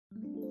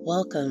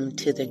Welcome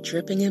to the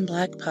Dripping in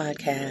Black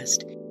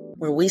podcast,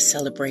 where we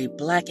celebrate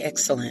Black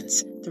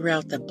excellence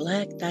throughout the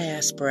Black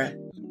diaspora.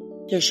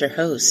 Here's your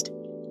host,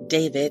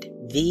 David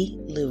V.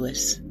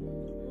 Lewis.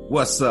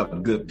 What's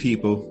up, good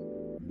people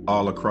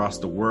all across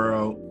the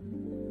world?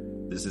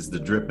 This is the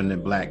Dripping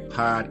in Black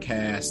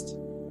podcast.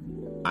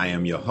 I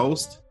am your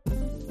host,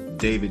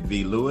 David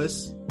V.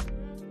 Lewis.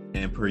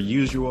 And per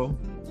usual,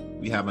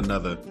 we have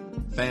another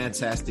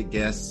fantastic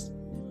guest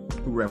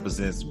who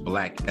represents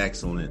Black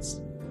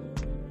excellence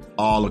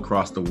all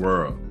across the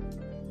world.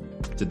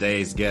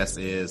 Today's guest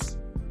is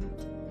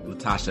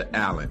Latasha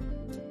Allen.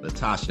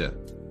 Latasha,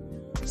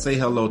 say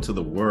hello to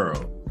the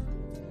world.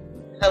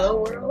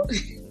 Hello, world.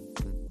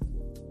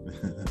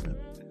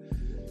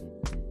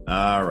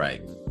 All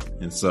right.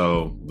 And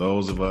so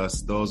those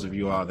of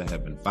you all that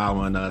have been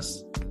following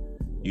us,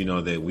 you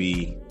know that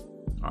we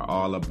are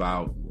all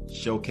about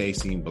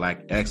showcasing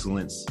Black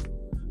excellence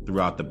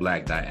throughout the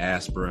Black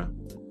diaspora.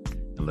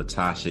 And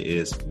Latasha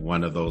is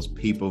one of those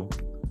people.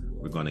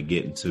 We're going to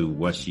get into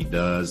what she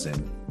does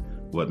and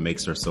what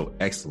makes her so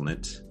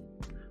excellent.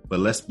 But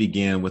let's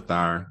begin with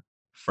our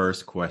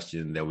first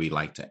question that we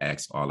like to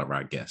ask all of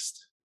our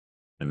guests.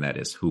 And that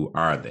is, who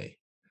are they?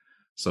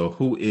 So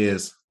who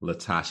is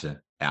Latasha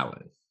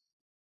Allen?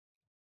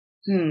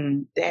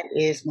 That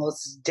is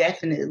most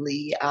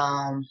definitely,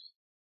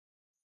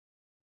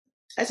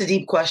 that's a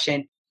deep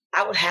question.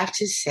 I would have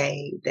to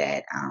say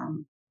that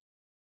I'm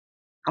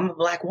a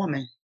Black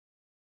woman.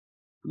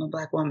 I'm a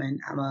Black woman.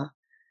 I'm a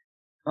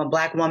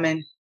Black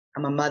woman.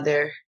 I'm a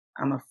mother.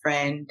 I'm a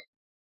friend.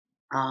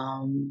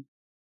 I'm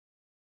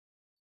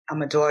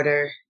a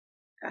daughter.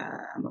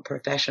 I'm a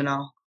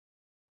professional.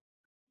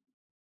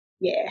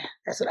 Yeah,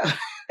 that's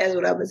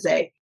what I would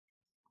say.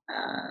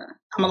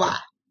 I'm a lot.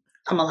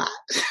 I'm a lot.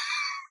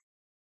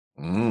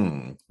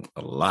 A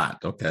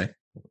lot. Okay.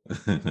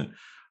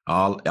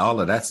 All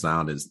of that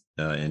sound is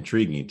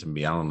intriguing to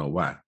me. I don't know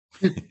why.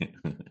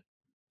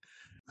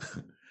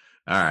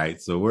 All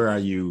right. So where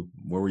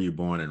were you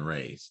born and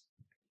raised?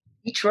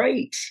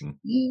 Detroit.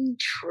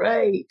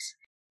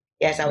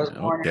 Yes, I was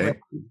born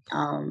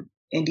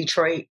in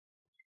Detroit,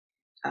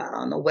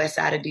 on the west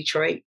side of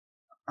Detroit,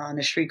 on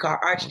the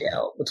streetcar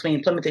Archdale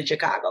between Plymouth and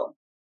Chicago.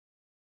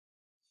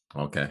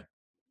 Okay.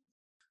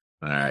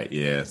 All right.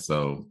 Yeah.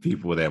 So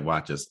people that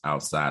watch us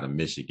outside of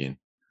Michigan,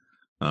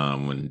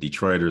 when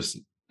Detroiters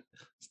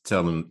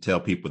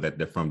tell people that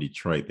they're from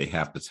Detroit, they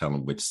have to tell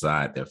them which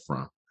side they're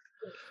from.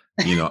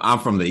 You know, I'm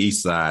from the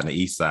east side, and the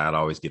east side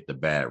always get the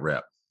bad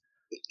rep.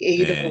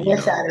 And,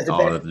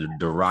 all of the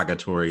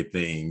derogatory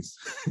things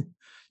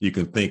you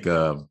can think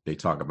of, they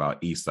talk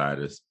about East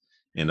Siders.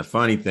 And the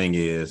funny thing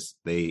is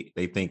they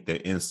think they're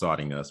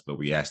insulting us, but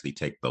we actually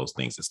take those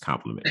things as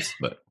compliments.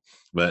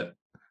 But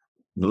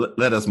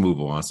let us move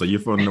on. So you're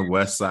from the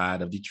west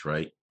side of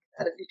Detroit.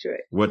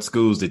 What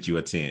schools did you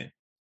attend?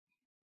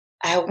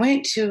 I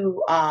went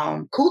to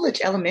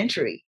Coolidge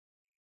Elementary.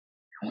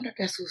 I wonder if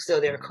that school's still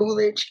there.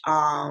 Coolidge.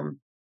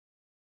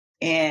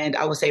 And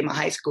I would say my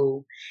high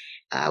school,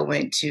 I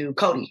went to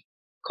Cody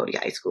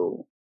High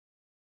School.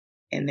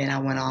 And then I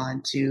went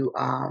on to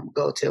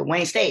go to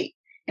Wayne State.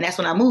 And that's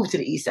when I moved to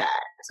the east side.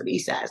 So the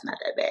east side is not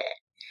that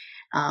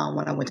bad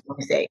when I went to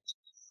Wayne State.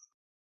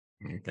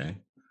 Okay.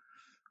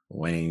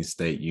 Wayne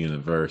State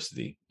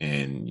University.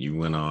 And you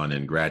went on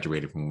and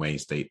graduated from Wayne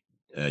State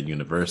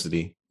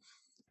University.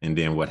 And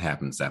then what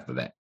happens after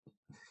that?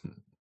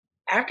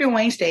 After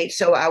Wayne State,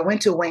 so I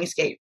went to Wayne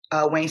State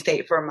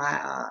for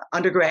my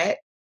undergrad.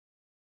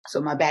 So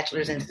my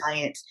bachelor's in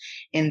science.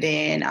 And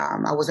then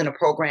I was in a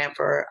program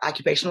for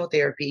occupational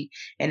therapy.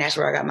 And that's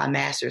where I got my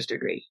master's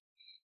degree.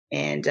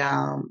 And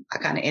I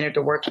kind of entered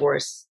the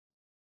workforce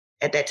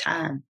at that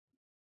time.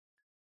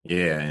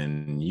 Yeah.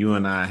 And you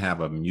and I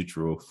have a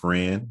mutual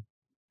friend.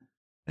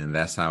 And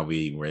that's how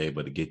we were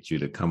able to get you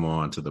to come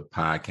on to the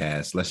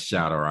podcast. Let's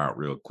shout her out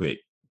real quick.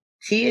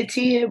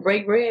 Tia,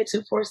 Break Bread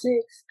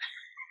 246.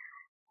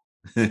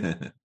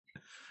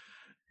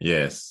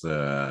 Yes,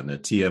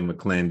 Natia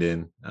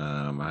McClendon.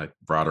 I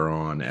brought her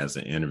on as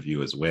an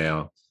interview as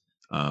well,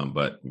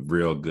 but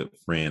real good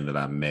friend that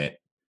I met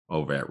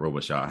over at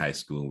Robichaud High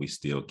School, and we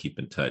still keep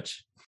in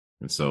touch.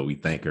 And so we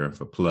thank her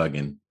for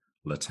plugging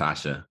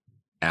Latasha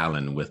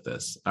Allen with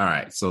us. All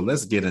right, so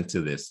let's get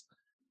into this.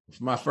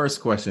 My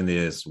first question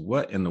is,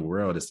 what in the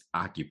world is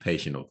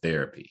occupational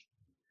therapy?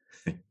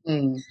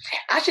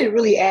 I should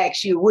really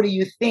ask you, what do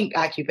you think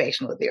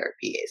occupational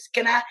therapy is?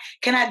 Can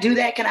I do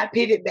that? Can I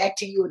pivot back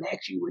to you and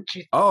ask you what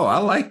you think? Oh, I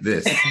like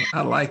this.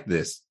 I like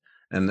this.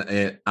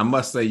 And I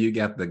must say, you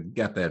got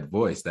that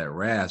voice, that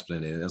rasp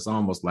in it. It's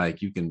almost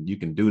like you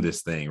can do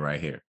this thing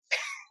right here.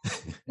 A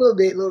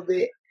little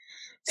bit.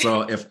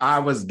 So if I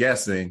was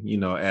guessing,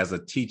 as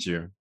a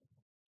teacher,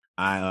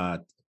 I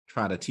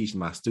try to teach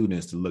my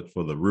students to look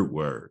for the root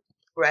word.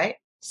 Right.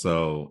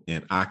 So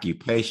in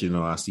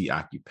occupational, I see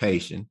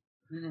occupation.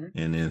 Mm-hmm.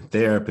 And in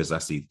therapist, I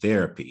see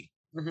therapy.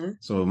 Mm-hmm.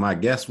 So my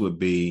guess would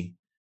be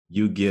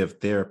you give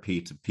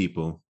therapy to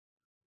people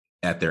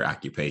at their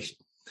occupation.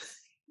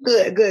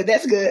 Good.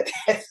 That's good.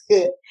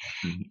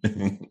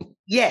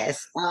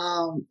 Yes.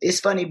 It's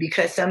funny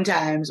because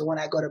sometimes when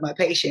I go to my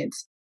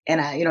patients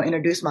and I,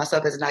 introduce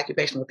myself as an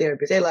occupational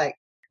therapist, they're like,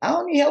 I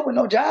don't need help with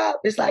no job.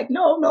 It's like,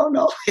 no,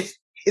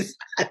 it's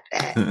not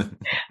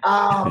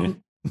that.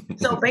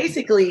 So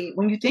basically,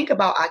 when you think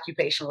about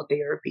occupational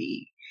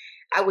therapy,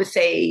 I would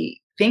say,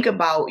 think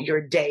about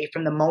your day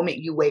from the moment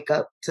you wake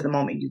up to the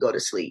moment you go to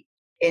sleep.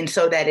 And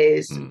so that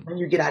is when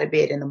you get out of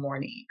bed in the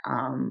morning,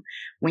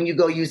 when you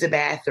go use the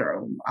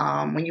bathroom,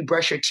 when you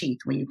brush your teeth,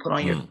 when you put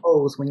on your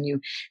clothes, when you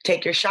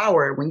take your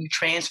shower, when you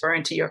transfer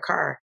into your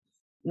car,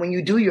 when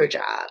you do your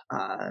job,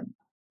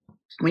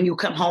 when you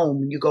come home,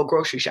 when you go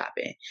grocery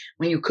shopping,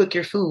 when you cook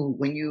your food,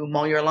 when you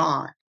mow your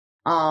lawn.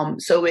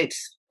 So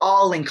it's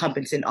all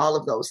encompassing all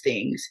of those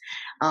things.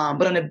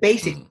 But on a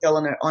basic scale,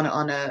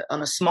 on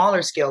a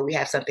smaller scale, we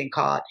have something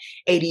called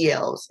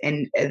ADLs,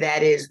 and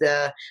that is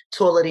the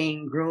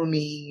toileting,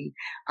 grooming,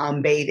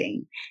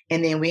 bathing.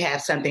 And then we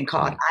have something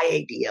called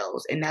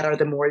IADLs, and that are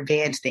the more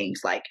advanced things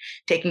like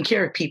taking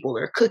care of people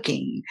or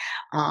cooking,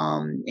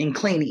 and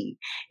cleaning.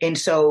 And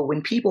so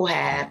when people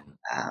have,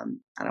 I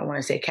don't want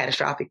to say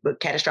catastrophic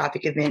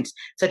events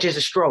such as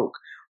a stroke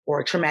or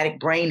a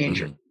traumatic brain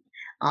injury,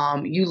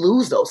 you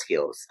lose those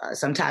skills.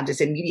 Sometimes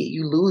it's immediate.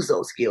 You lose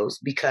those skills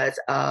because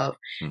of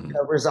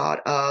the result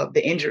of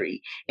the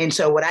injury. And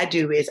so what I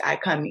do is I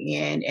come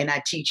in and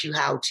I teach you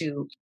how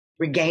to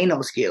regain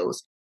those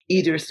skills,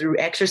 either through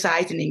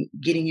exercise and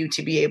getting you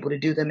to be able to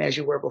do them as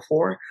you were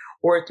before,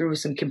 or through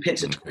some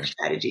compensatory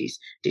strategies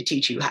to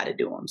teach you how to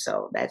do them.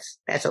 So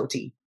that's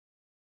OT.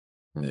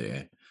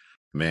 Yeah,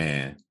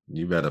 man,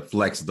 you better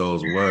flex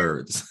those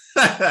words.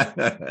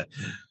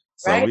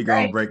 So we're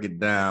going to break it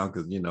down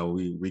because,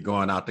 we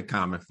going out to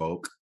common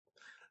folk.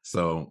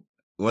 So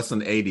what's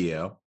an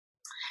ADL?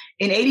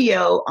 An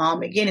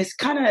ADL, again, it's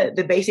kind of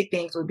the basic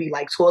things would be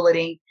like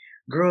toileting,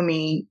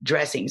 grooming,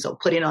 dressing. So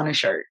putting on a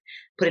shirt,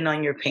 putting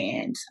on your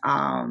pants,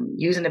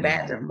 using the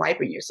bathroom,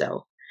 wiping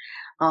yourself.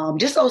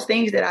 Just those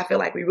things that I feel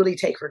like we really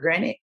take for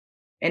granted.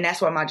 And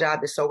that's why my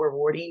job is so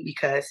rewarding,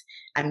 because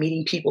I'm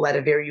meeting people at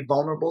a very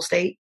vulnerable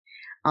state.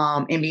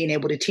 And being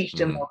able to teach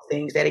them those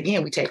things that,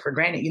 again, we take for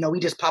granted. We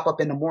just pop up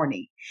in the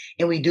morning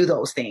and we do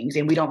those things,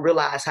 and we don't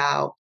realize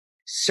how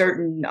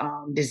certain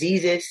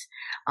diseases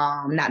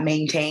not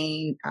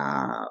maintained,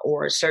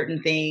 or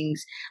certain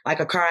things like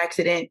a car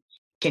accident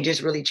can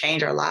just really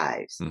change our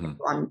lives. So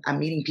I'm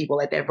meeting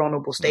people at that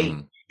vulnerable state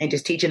and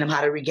just teaching them how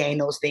to regain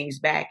those things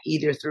back,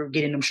 either through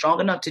getting them strong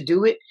enough to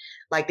do it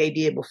like they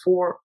did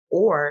before,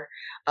 or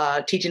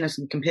teaching them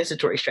some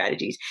compensatory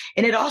strategies.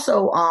 And it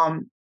also,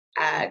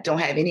 I don't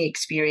have any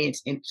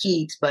experience in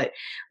peds, but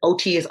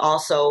OT is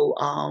also,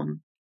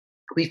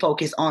 we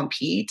focus on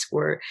peds,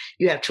 where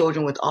you have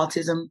children with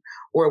autism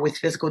or with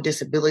physical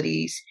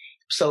disabilities.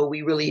 So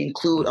we really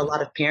include a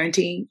lot of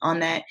parenting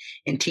on that,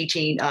 and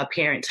teaching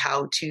parents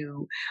how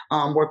to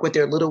work with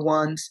their little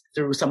ones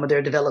through some of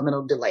their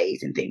developmental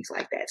delays and things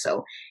like that.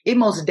 So it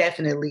most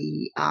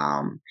definitely,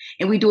 and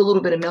we do a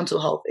little bit of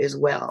mental health as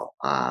well.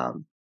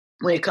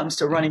 When it comes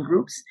to running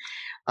groups,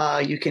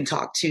 you can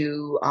talk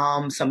to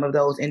some of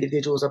those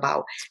individuals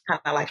about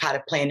kind of like how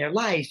to plan their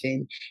life,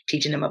 and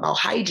teaching them about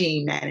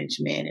hygiene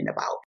management and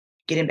about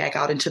getting back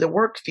out into the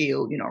work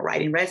field,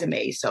 writing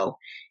resumes. So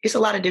it's a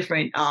lot of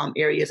different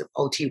areas of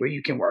OT where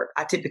you can work.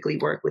 I typically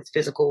work with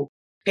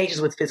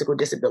patients with physical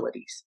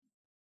disabilities.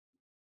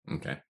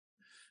 Okay.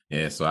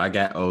 Yeah. So I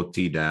got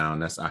OT down.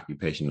 That's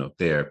occupational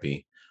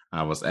therapy.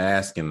 I was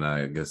asking,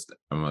 I guess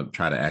I'm going to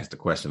try to ask the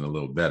question a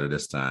little better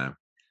this time.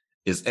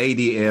 Is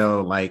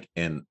ADL like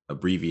an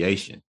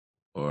abbreviation,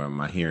 or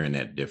am I hearing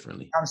that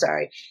differently? I'm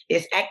sorry.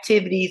 It's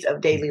activities of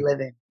daily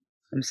living.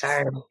 I'm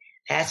sorry.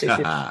 That's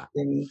what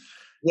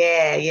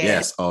Yeah.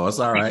 Yes. Oh, it's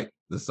all right.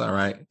 That's all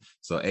right.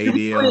 So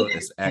ADL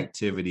is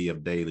activity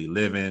of daily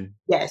living.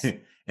 Yes.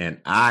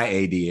 And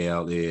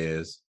IADL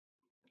is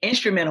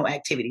instrumental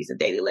activities of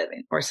daily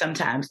living, or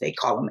sometimes they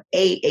call them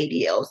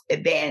AADLs,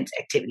 advanced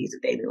activities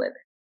of daily living.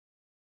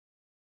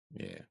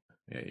 Yeah.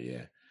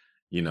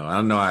 I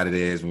don't know how it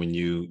is when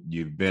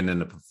you've been in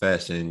the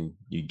profession,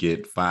 you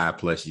get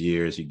 5+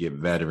 years, you get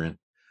veteran,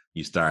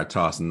 you start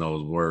tossing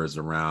those words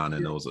around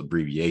and those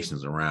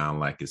abbreviations around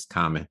like it's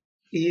common.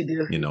 You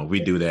do.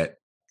 We do that.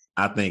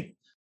 I think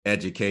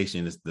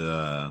education is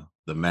the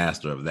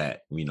master of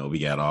that. We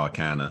got all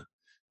kind of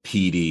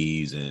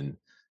PDs, and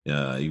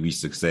we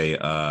used to say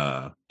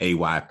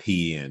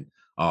AYP and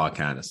all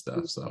kind of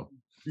stuff. So,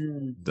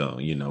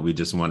 we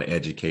just want to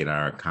educate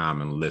our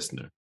common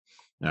listener.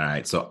 All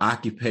right. So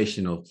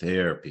occupational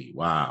therapy.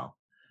 Wow.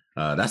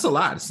 That's a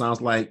lot. It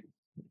sounds like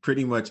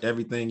pretty much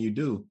everything you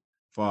do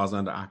falls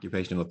under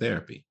occupational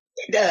therapy.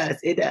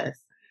 It does.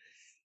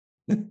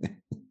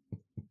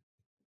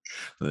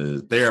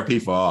 Therapy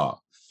for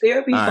all.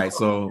 Therapy. All right.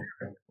 So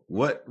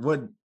what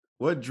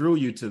drew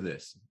you to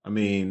this? I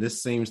mean,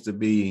 this seems to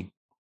be,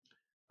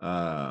 it's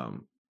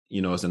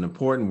an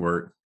important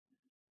work,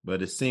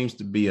 but it seems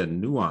to be a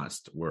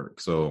nuanced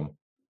work. So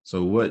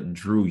what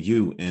drew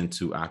you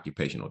into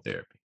occupational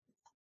therapy?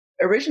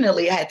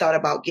 Originally, I had thought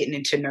about getting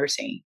into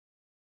nursing.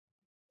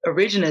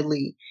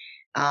 Originally,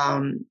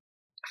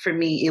 for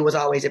me, it was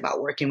always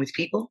about working with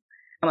people.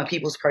 I'm a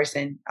people's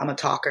person. I'm a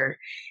talker,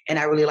 and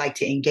I really like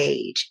to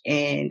engage.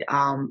 And,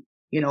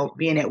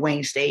 being at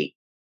Wayne State,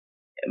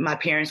 my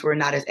parents were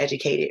not as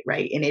educated,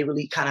 right? And they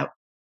really kind of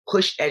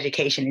pushed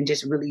education and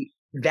just really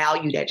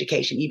valued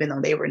education, even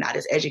though they were not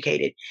as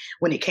educated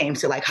when it came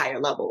to like higher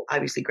level,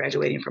 obviously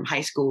graduating from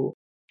high school.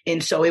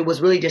 And so it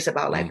was really just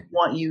about like, we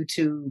want you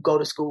to go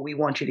to school. We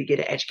want you to get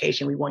an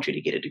education. We want you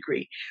to get a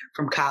degree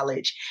from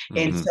college.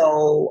 And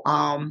so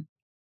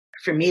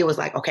for me, it was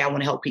like, okay, I want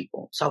to help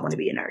people. So I want to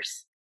be a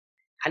nurse.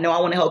 I know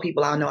I want to help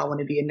people. I know I want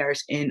to be a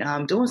nurse.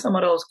 And doing some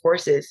of those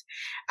courses,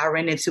 I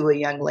ran into a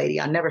young lady.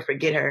 I'll never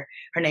forget her.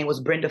 Her name was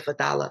Brenda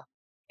Fathala.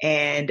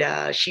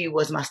 And she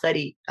was my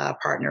study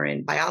partner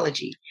in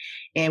biology.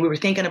 And we were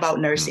thinking about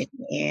nursing.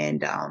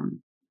 And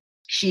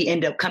she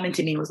ended up coming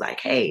to me and was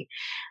like, hey,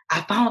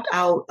 I found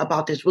out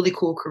about this really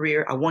cool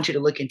career. I want you to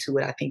look into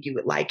it. I think you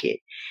would like it.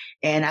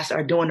 And I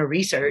started doing the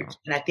research.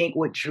 And I think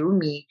what drew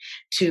me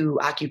to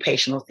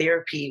occupational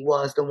therapy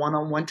was the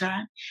one-on-one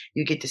time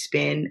you get to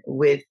spend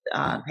with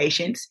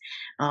patients.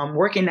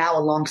 Working now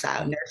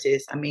alongside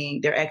nurses, I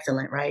mean, they're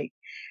excellent, right?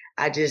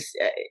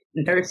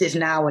 Nurses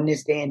now in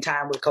this day and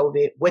time with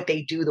COVID, what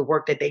they do, the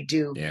work that they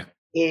do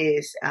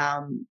is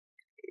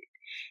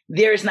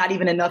there's not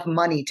even enough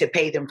money to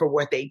pay them for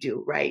what they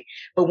do, right?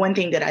 But one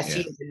thing that I see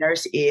as a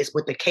nurse is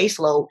with the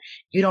caseload,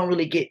 you don't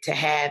really get to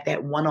have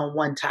that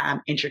one-on-one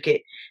time,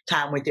 intricate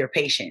time with your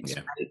patients,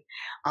 right?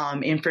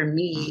 And for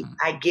me,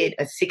 I get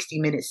a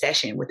 60-minute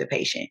session with a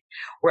patient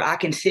where I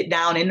can sit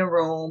down in the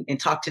room and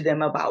talk to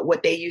them about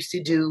what they used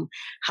to do,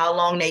 how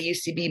long they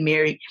used to be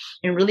married,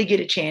 and really get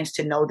a chance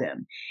to know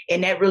them.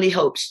 And that really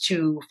helps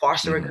to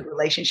foster a good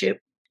relationship.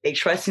 They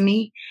trust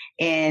me,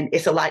 and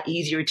it's a lot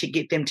easier to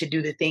get them to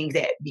do the things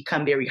that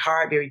become very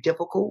hard, very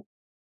difficult.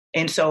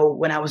 And so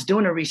when I was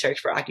doing the research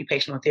for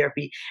occupational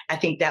therapy, I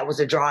think that was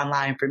a drawing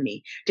line for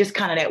me, just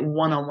kind of that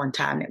one-on-one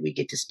time that we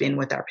get to spend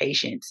with our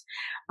patients.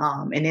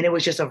 And then it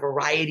was just a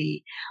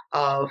variety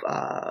of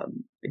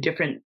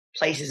different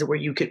places where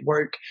you could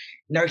work: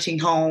 nursing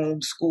home,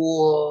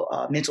 school,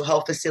 mental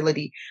health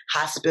facility,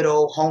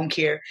 hospital, home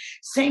care.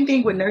 Same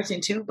thing with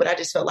nursing too, but I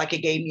just felt like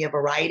it gave me a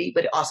variety,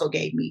 but it also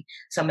gave me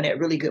some of that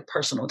really good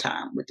personal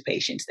time with the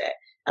patients that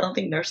I don't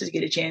think nurses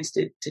get a chance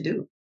to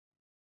do.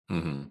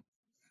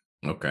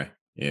 Okay.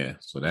 Yeah.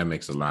 So that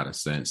makes a lot of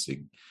sense.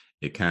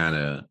 It kind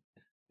of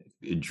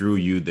drew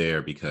you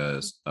there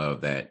because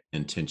of that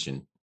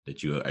intention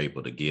that you are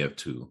able to give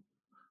to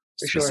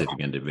specific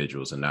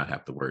individuals and not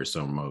have to worry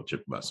so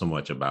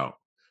much about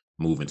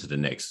moving to the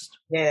next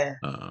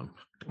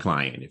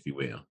client, if you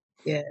will.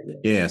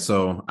 Yeah.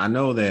 So I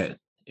know that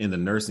in the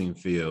nursing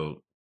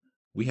field,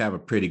 we have a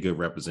pretty good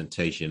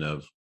representation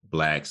of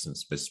Blacks and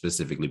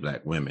specifically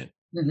Black women.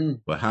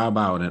 But how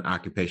about in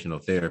occupational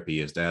therapy?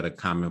 Is that a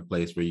common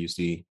place where you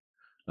see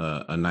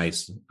a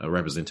nice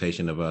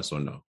representation of us,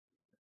 or no?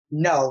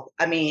 No.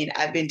 I mean,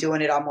 I've been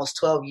doing it almost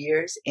 12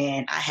 years,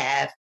 and I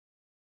have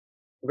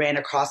ran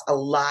across a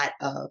lot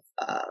of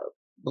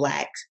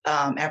Black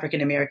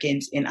African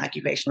Americans in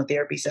occupational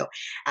therapy. So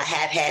I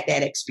have had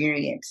that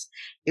experience.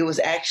 It was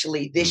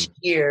actually this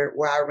year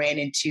where I ran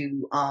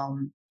into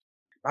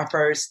my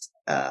first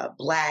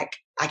Black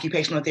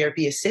occupational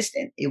therapy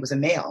assistant. It was a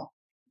male,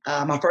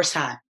 my first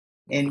time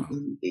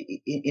in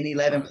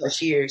 11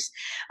 plus years.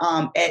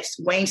 At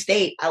Wayne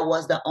State, I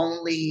was the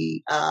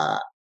only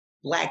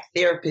Black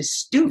therapist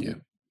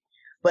student.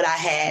 But I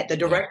had the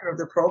director of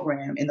the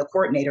program and the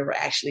coordinator were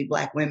actually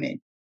Black women.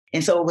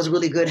 And so it was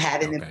really good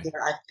having them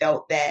there. I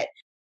felt that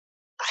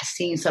I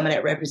seen some of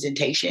that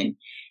representation,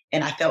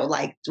 and I felt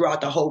like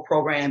throughout the whole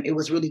program, it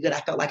was really good.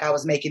 I felt like I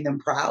was making them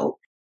proud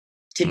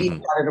to be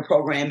part of the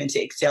program and to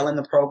excel in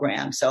the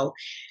program. So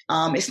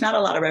it's not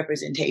a lot of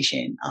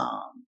representation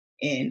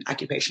in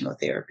occupational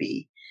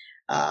therapy.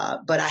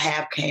 But I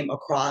have came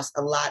across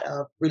a lot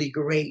of really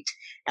great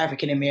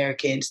African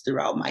Americans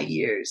throughout my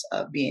years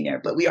of being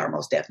there, but we are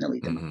most definitely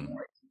the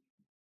minority.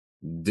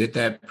 Did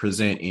that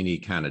present any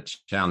kind of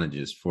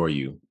challenges for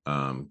you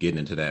getting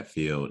into that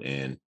field?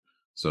 And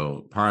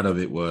so part of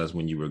it was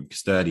when you were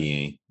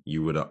studying,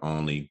 you were the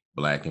only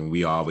Black, and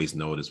we always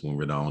notice when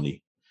we're the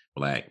only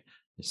Black.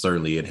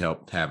 Certainly it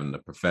helped having the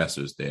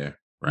professors there,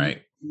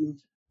 right?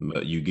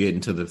 But you get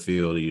into the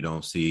field, you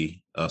don't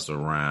see us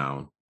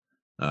around.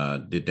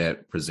 Did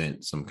that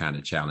present some kind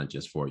of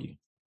challenges for you?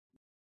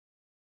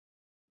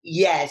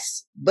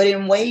 Yes, but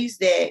in ways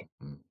that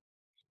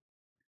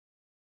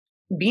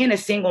being a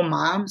single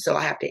mom, so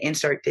I have to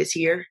insert this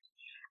here.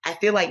 I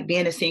feel like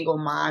being a single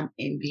mom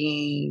and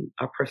being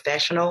a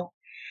professional,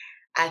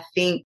 I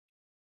think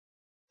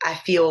I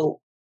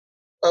feel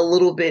a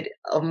little bit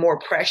of more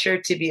pressure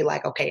to be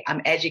like, okay,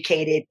 I'm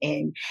educated.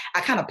 And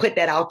I kind of put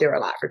that out there a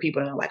lot for people.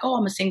 And they're like, oh,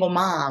 I'm a single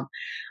mom.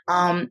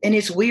 And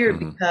it's weird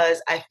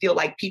because I feel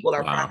like people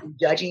are probably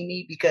judging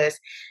me because,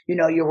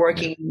 you're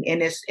working in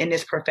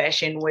this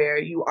profession where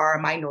you are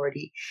a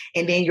minority,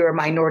 and then you're a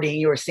minority and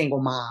you're a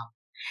single mom.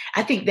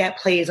 I think that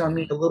plays on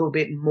me a little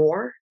bit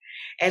more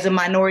as a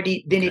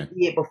minority than it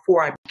did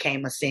before I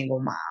became a single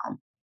mom.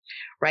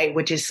 right?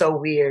 Which is so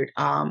weird.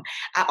 I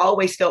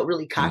always felt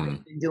really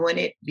confident in doing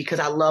it because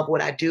I love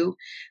what I do.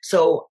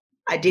 So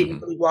I didn't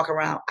really walk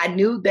around. I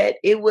knew that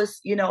it was,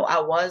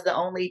 I was the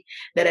only,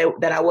 that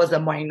I was a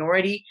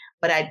minority,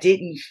 but I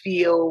didn't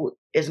feel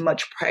as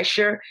much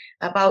pressure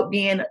about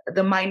being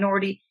the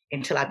minority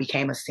until I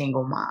became a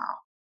single mom.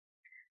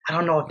 I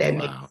don't know if that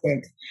makes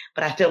sense,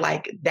 but I feel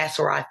like that's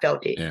where I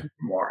felt it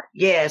more.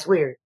 Yeah, it's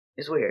weird.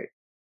 It's weird.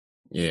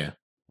 Yeah.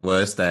 Well,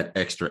 it's that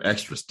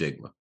extra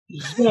stigma.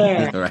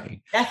 Yeah.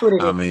 Right. That's what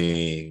it is. I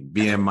mean,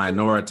 being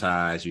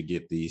minoritized, you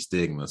get these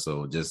stigmas.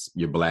 So just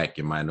you're Black,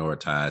 you're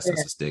minoritized,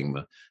 that's a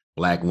stigma.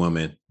 Black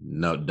woman,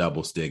 no,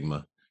 double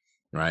stigma.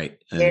 Right.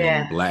 And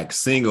then Black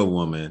single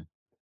woman,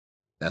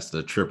 that's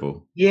the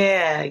triple.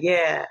 Yeah.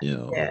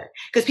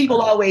 Because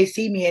people always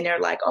see me and they're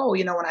like, oh,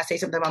 when I say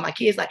something about my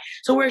kids, like,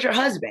 so where's your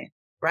husband?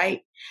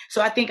 Right.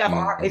 So I think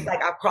it's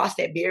like I've crossed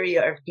that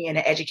barrier of being an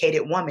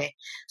educated woman.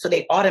 So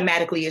they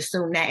automatically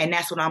assume that. And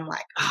that's when I'm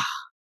like,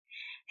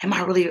 am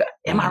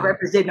I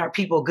representing our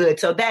people good?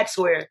 So that's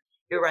where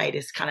you're right.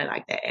 It's kind of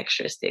like that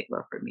extra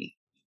stigma for me.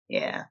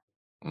 Yeah.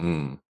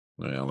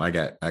 Well, I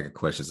got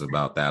questions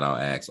about that. I'll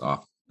ask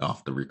off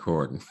the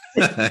recording.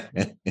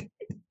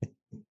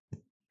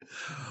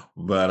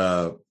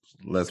 But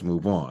let's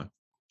move on.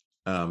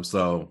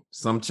 So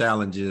some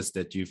challenges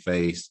that you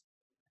faced,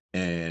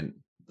 and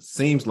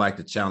seems like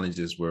the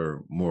challenges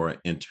were more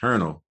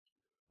internal,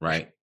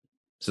 right?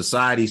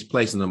 Society's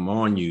placing them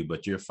on you,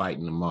 but you're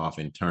fighting them off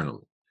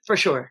internally. For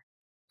sure.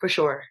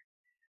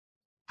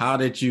 How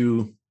do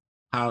you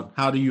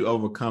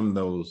overcome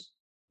those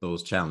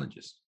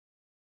challenges?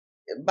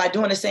 By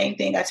doing the same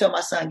thing I tell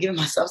my son, giving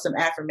myself some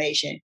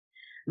affirmation.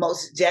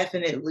 Most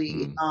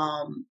definitely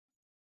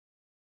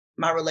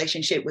my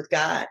relationship with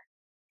God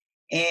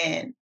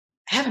and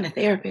having a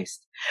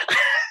therapist.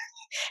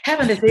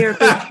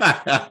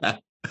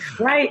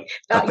 Right?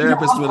 A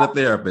therapist with a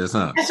therapist,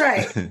 huh?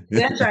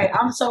 That's right.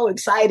 I'm so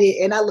excited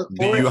and I look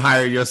forward. Do you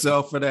hire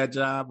yourself for that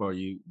job, or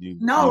you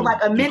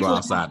like a mental go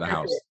outside the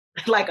house?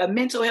 Like a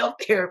mental health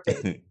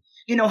therapist.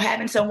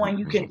 Having someone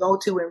you can go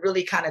to and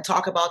really kind of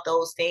talk about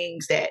those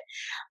things that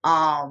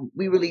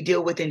we really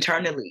deal with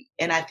internally.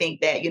 And I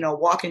think that,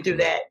 walking through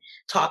that,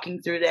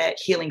 talking through that,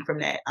 healing from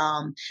that.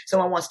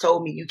 Someone once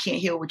told me, you can't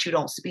heal what you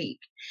don't speak.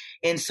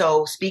 And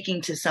so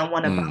speaking to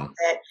someone about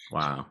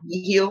that,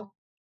 you heal.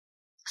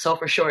 So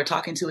for sure,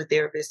 talking to a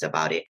therapist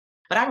about it.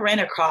 But I ran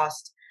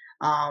across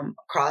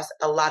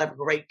a lot of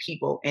great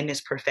people in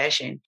this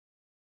profession.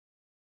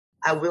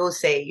 I will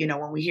say,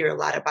 when we hear a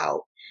lot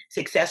about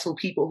successful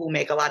people who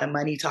make a lot of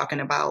money talking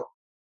about,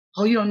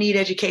 oh, you don't need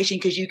education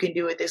because you can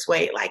do it this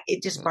way. Like,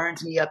 it just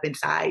burns me up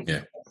inside.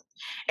 Yeah.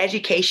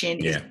 Education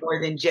is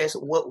more than just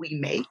what we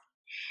make.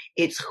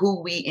 It's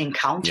who we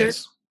encounter.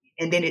 Yes.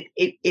 And then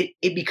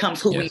it becomes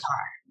who we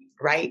are.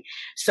 Right.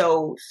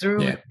 So through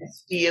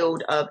this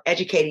field of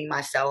educating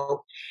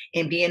myself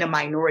and being a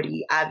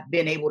minority, I've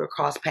been able to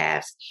cross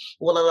paths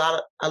with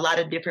a lot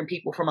of different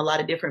people from a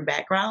lot of different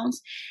backgrounds.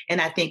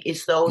 And I think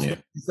it's those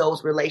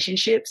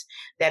relationships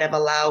that have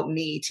allowed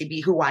me to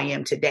be who I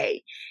am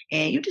today.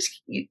 And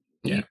you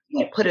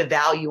can't put a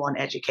value on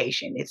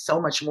education. It's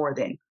so much more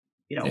than,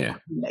 what you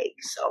make.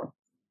 So.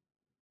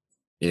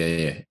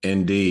 Yeah,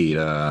 indeed.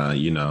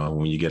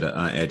 When you get an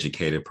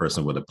uneducated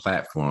person with a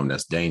platform,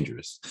 that's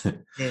dangerous.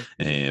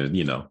 And,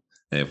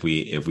 if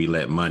we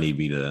let money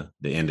be the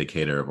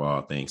indicator of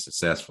all things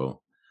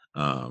successful,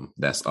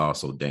 that's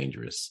also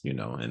dangerous, and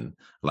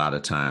a lot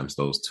of times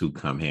those two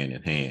come hand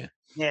in hand.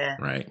 Yeah.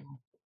 Right.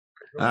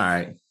 All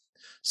right.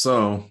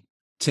 So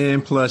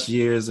 10 plus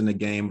years in the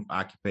game of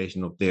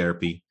occupational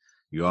therapy.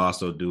 You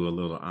also do a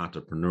little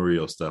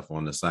entrepreneurial stuff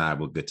on the side.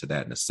 We'll get to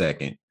that in a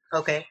second.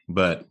 Okay.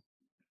 But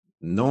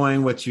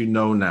knowing what you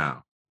know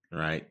now,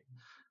 right?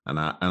 And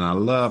I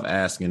love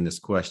asking this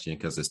question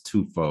because it's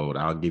twofold.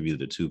 I'll give you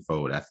the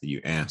twofold after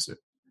you answer.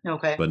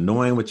 Okay. But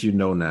knowing what you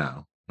know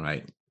now,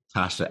 right?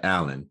 Tasha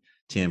Allen,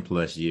 10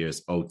 plus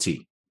years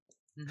OT.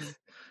 Mm-hmm.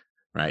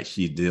 Right.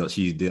 She's dealt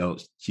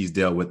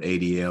with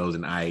ADLs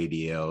and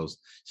IADLs.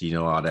 She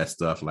know all that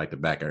stuff like the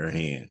back of her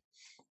hand.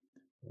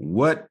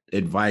 What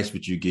advice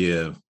would you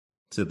give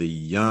to the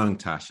young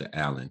Tasha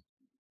Allen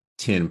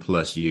 10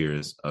 plus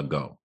years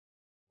ago?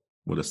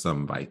 What are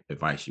some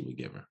advice you would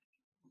give her?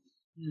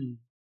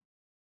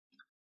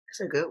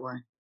 That's a good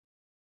one.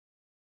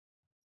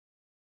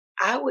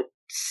 I would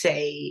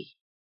say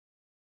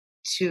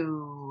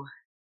to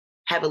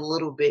have a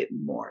little bit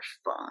more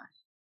fun.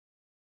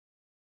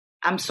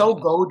 I'm so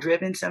goal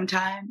driven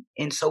sometimes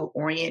and so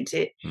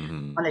oriented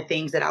on the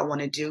things that I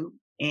want to do.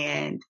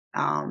 And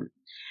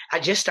I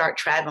just started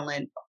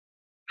traveling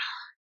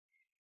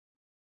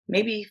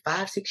maybe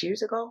 5-6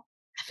 years ago.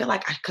 I feel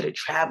like I could have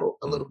traveled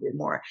a little bit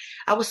more.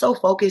 I was so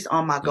focused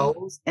on my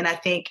goals. And I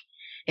think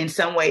in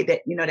some way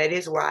that, that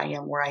is where I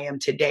am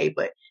today,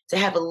 but to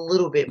have a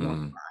little bit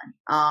more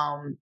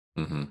fun.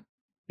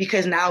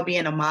 because now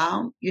being a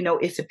mom,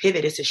 it's a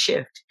pivot, it's a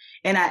shift.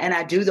 And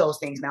I do those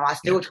things now. I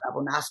still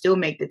travel now, I still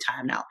make the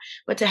time now,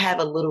 but to have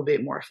a little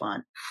bit more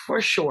fun,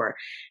 for sure.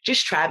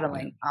 Just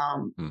traveling.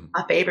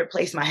 My favorite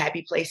place, my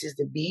happy place is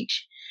the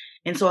beach.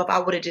 And so if I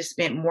would have just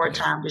spent more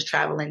time just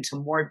traveling to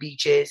more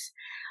beaches,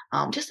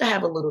 just to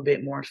have a little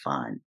bit more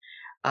fun,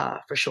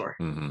 for sure.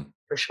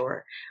 For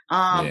sure.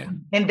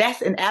 And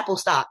that's an Apple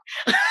stock.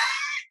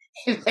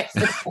 Okay.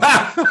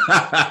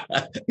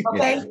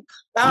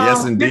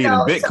 Yes, indeed.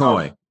 And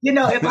Bitcoin.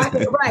 So, if I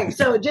could, right.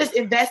 So just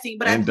investing,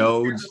 but and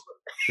Doge.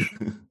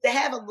 To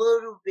have a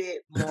little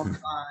bit more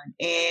fun.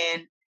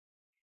 And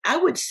I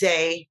would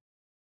say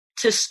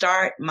to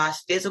start my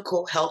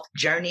physical health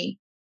journey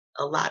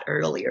a lot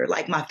earlier,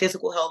 like my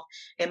physical health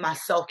and my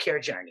self-care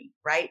journey,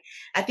 right?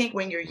 I think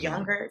when you're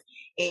younger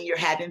and you're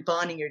having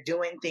fun and you're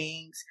doing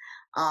things,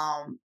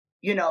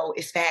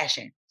 it's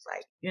fashion. It's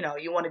like, you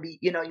want to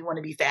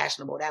be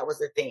fashionable. That was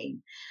the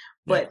thing.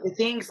 But the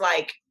things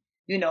like,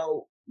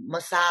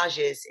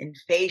 massages and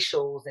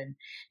facials and,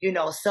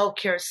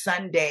 self-care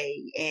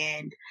Sunday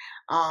and,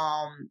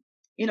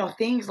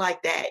 things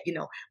like that,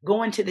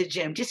 going to the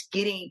gym, just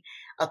getting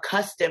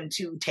accustomed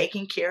to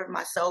taking care of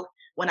myself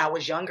when I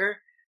was younger,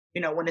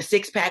 when the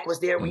 6-pack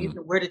was there, when you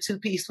can wear the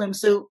 2-piece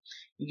swimsuit,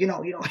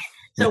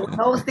 so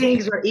those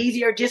things were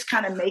easier, just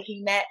kind of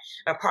making that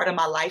a part of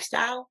my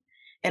lifestyle.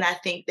 And I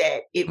think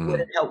that it would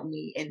have helped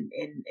me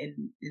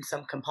in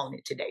some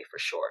component today, for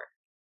sure.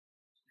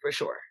 For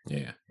sure.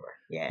 Yeah.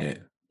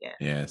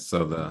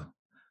 So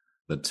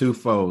the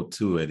twofold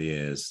to it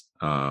is,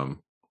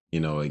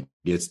 it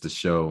gets to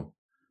show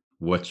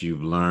what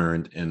you've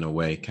learned in a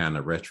way, kind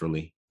of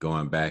retroly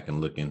going back and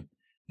looking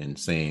and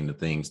saying the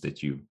things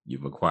that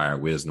you've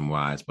acquired wisdom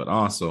wise, but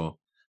also,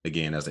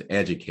 again, as an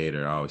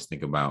educator, I always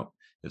think about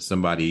if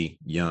somebody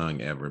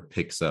young ever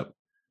picks up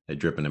a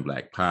Dripping in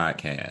Black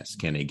podcast,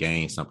 can they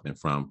gain something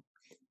from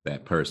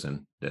that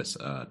person that's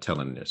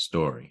telling their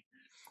story?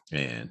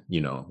 And,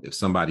 if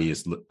somebody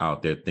is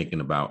out there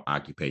thinking about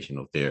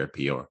occupational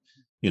therapy or,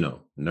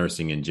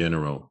 nursing in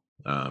general,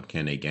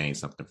 can they gain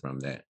something from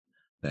that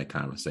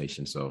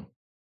conversation? So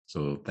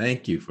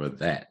thank you for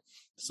that.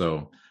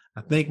 So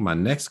I think my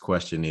next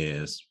question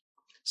is,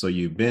 so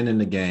you've been in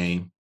the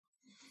game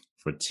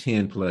for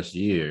 10 plus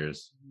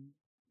years.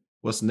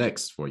 What's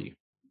next for you?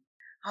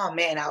 Oh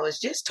man, I was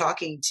just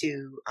talking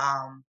to,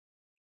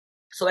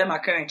 so at my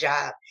current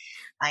job,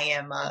 I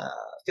am a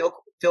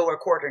fieldwork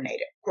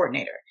coordinator,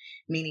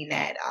 meaning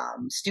that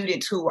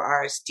students who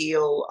are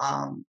still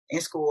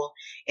in school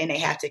and they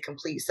have to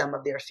complete some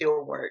of their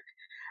field work,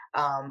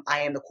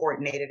 I am the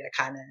coordinator that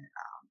kind of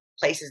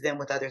places them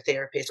with other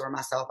therapists or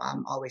myself.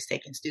 I'm always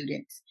taking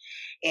students,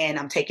 and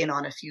I'm taking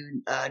on a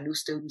few new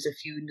students, a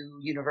few new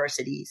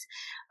universities.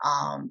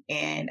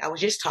 And I was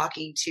just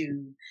talking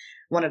to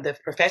one of the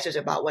professors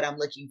about what I'm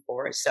looking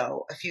for.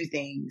 So a few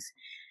things.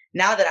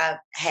 Now that I've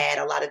had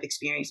a lot of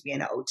experience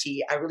being an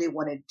OT, I really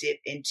want to dip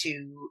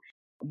into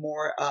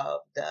more of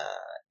the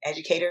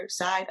educator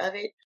side of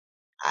it.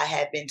 I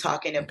have been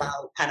talking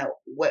about kind of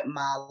what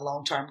my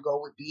long-term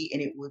goal would be,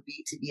 and it would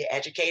be to be an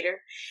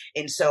educator.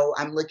 And so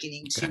I'm looking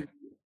into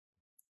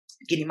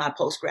getting my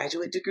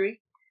postgraduate degree.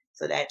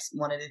 So that's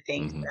one of the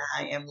things that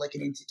I am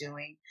looking into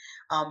doing.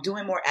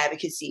 Doing more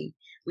advocacy.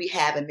 We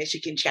have a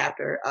Michigan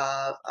chapter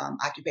of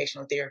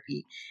occupational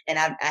therapy, and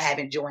I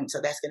haven't joined.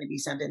 So that's going to be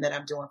something that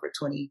I'm doing for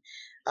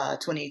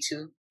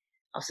 2022.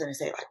 I was going to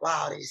say, like,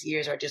 wow, these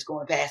years are just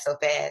going past so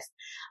fast,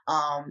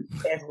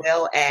 as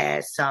well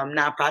as some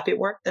nonprofit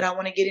work that I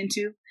want to get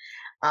into.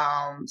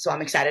 So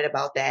I'm excited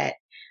about that.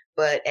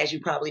 But as you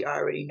probably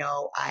already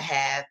know, I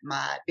have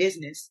my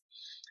business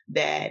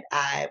that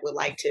I would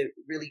like to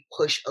really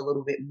push a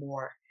little bit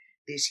more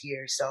this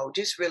year. So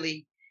just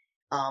really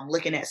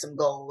looking at some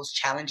goals,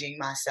 challenging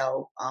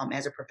myself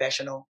as a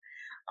professional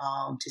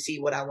to see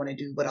what I want to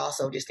do, but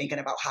also just thinking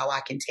about how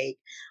I can take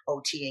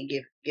OT and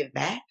give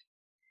back.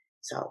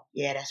 So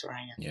yeah, that's where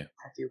I am. Yeah.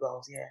 A few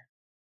goals. Yeah.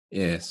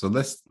 Yeah. So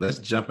let's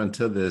jump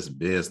into this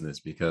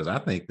business, because I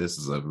think this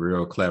is a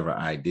real clever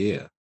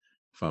idea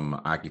from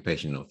an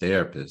occupational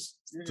therapist.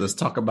 So let's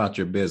talk about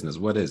your business.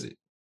 What is it?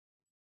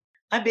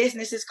 My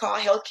business is called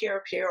Healthcare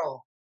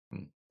Apparel.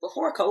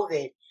 Before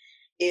COVID,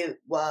 it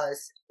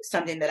was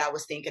something that I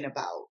was thinking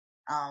about.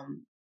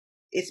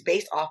 It's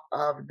based off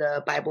of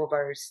the Bible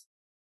verse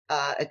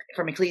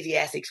from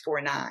Ecclesiastes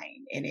 4:9,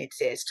 and it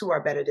says, 2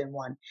 are better than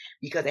 1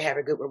 because they have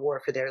a good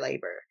reward for their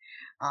labor.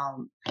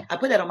 I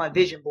put that on my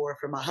vision board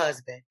for my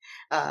husband,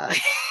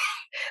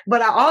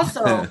 but I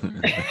also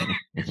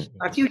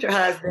my future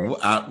husband.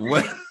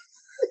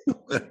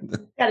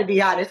 Got to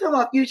be honest. I'm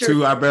a future.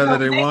 2 are better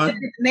than 1.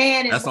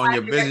 Man, that's on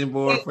your vision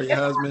board for your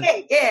husband.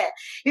 Yeah,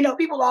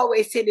 people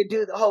always tend to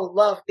do the whole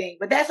love thing,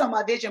 but that's on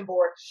my vision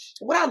board.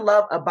 What I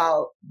love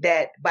about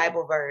that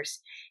Bible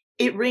verse,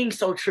 it rings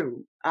so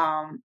true.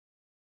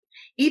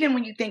 even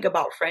when you think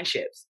about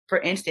friendships, for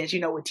instance,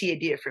 what Tia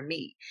did for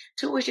me,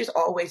 2 is just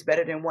always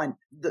better than 1.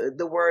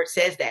 The word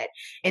says that.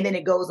 And then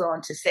it goes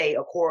on to say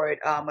a chord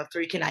of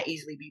 3 cannot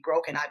easily be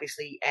broken,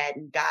 obviously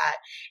adding God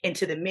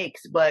into the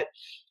mix. But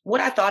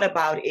what I thought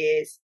about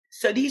is,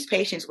 so these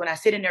patients, when I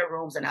sit in their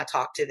rooms and I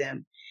talk to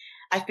them,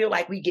 I feel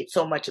like we get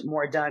so much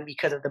more done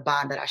because of the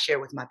bond that I share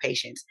with my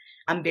patients.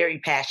 I'm very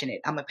passionate.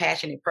 I'm a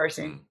passionate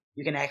person.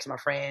 You can ask my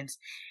friends,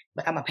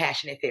 but I'm a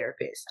passionate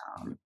therapist.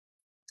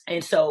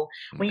 And so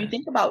when you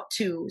think about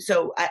 2,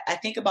 so I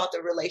think about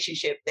the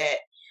relationship that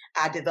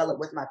I develop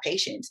with my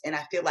patients. And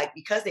I feel like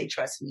because they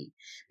trust me,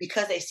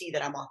 because they see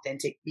that I'm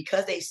authentic,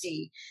 because they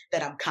see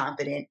that I'm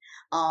confident,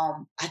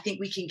 I think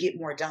we can get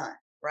more done.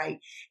 Right.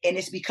 And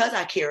it's because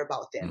I care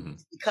about them.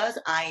 It's because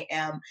I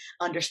am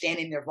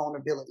understanding their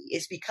vulnerability.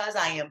 It's because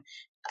I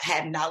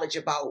have knowledge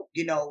about,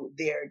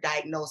 their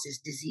diagnosis,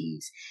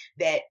 disease,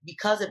 that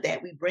because of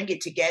that, we bring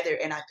it together.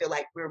 And I feel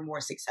like we're more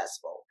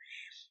successful.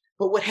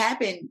 But what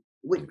happened,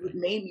 what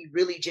made me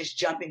really just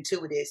jump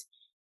into it is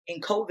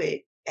in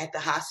COVID at the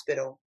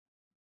hospital,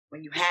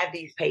 when you have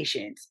these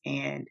patients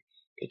and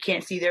they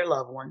can't see their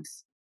loved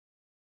ones,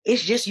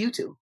 it's just you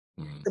 2.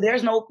 So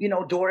there's no,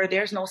 daughter,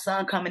 there's no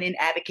son coming in,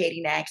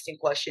 advocating, asking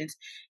questions.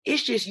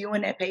 It's just you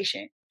and that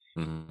patient.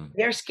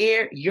 They're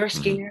scared. You're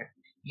scared.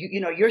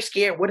 You're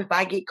scared. What if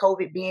I get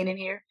COVID being in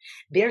here?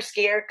 They're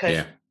scared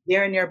because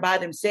they're in there by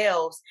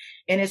themselves.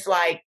 And it's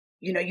like,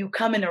 you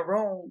come in a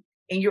room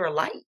and you're a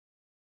light.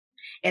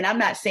 And I'm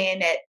not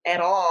saying that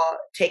at all,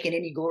 taking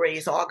any glory.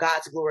 It's all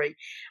God's glory.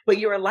 But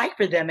you're a light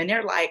for them. And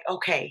they're like,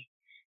 okay,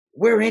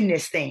 we're in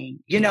this thing.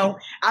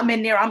 I'm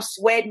in there, I'm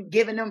sweating,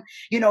 giving them,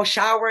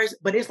 showers,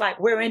 but it's like,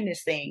 we're in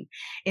this thing.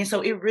 And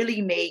so it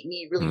really made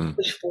me really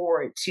push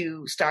forward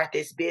to start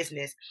this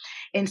business.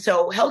 And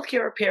so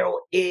healthcare apparel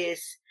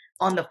is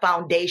on the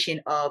foundation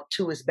of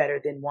 2 is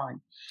better than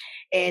 1.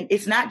 And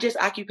it's not just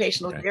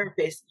occupational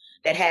therapists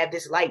that have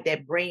this light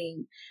that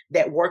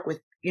work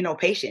with,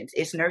 patients.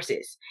 It's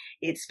nurses,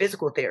 it's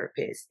physical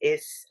therapists,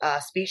 it's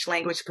speech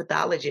language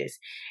pathologists,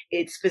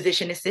 it's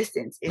physician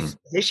assistants, it's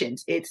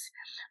physicians, it's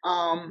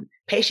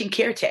patient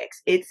care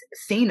techs, it's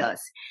CNAs,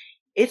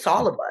 it's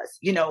all of us,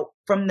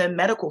 from the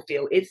medical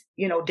field, it's,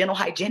 dental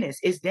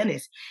hygienists, it's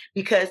dentists,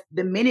 because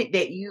the minute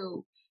that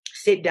you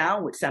sit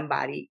down with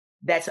somebody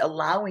that's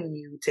allowing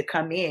you to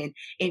come in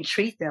and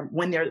treat them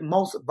when they're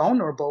most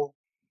vulnerable,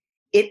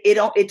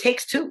 it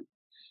takes 2.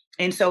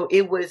 And so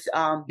it was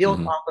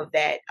built off of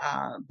that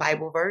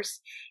Bible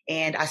verse.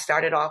 And I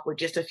started off with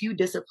just a few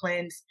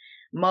disciplines,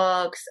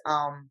 mugs,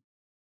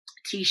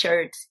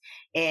 T-shirts,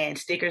 and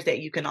stickers that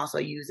you can also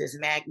use as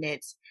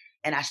magnets.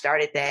 And I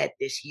started that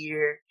this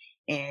year.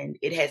 And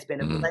it has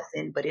been a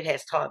blessing, but it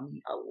has taught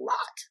me a lot.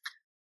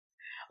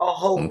 A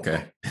whole lot.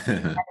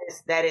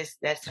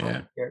 That's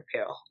healthcare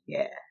apparel.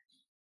 Yeah.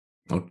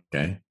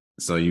 Okay.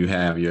 So you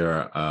have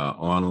your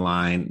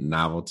online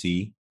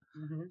novelty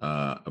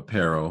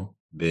apparel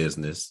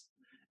business,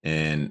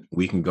 and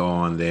we can go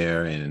on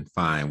there and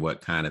find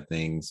what kind of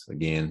things.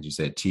 Again, you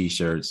said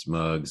T-shirts,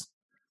 mugs.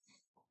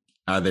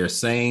 Are there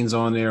sayings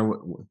on there?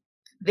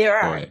 There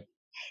are.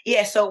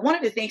 Yeah. So one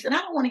of the things, and I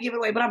don't want to give it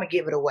away, but I'm going to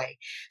give it away.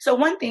 So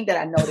one thing that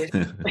I noticed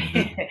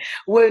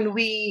when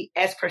we,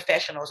 as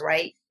professionals,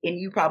 right, and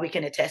you probably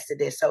can attest to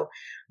this. So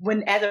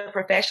as a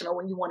professional,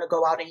 when you want to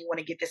go out and you want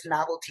to get this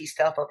novelty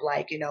stuff of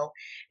like,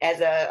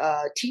 as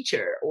a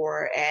teacher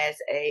or as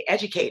a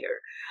educator,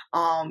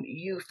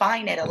 you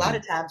find that a lot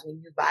of times when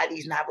you buy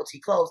these novelty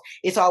clothes,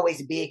 it's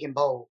always big and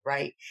bold,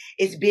 right?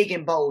 It's big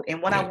and bold.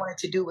 And what I wanted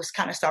to do was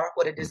kind of start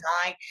with a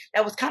design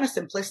that was kind of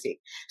simplistic.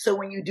 So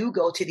when you do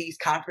go to these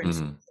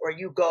conferences or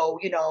you go,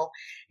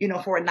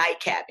 for a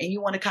nightcap and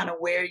you want to kind of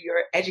wear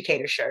your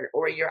educator shirt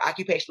or your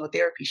occupational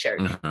therapy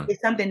shirt,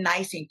 it's something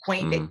nice and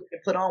quaint that you can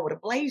put on with a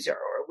blazer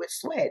or with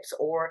sweats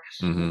or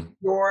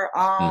your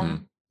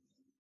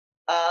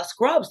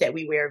scrubs that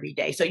we wear every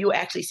day. So you'll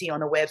actually see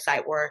on the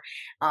website where,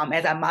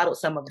 as I modeled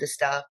some of the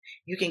stuff,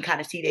 you can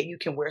kind of see that you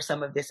can wear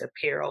some of this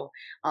apparel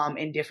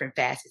in different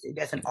facets. It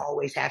doesn't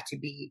always have to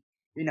be,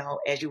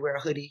 as you wear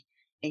a hoodie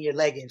and your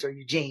leggings or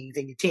your jeans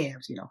and your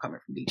Timbs, coming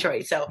from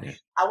Detroit. So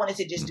I wanted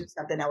to just do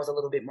something that was a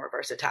little bit more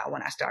versatile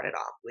when I started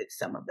off with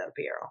some of the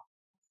apparel.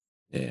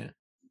 Yeah.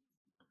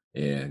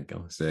 Yeah,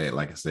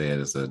 like I said,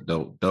 it's a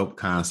dope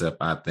concept,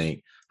 I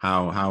think.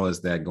 How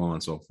is that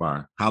going so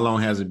far? How long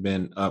has it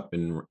been up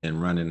and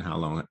running? How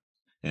long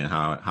and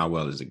how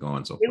well is it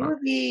going so far? It will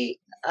be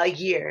a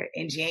year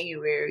in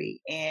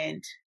January,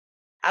 and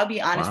I'll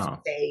be honest to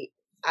say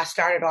I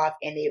started off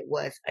and it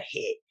was a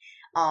hit.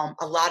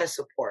 A lot of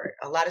support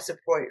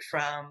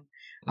from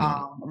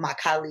my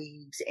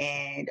colleagues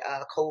and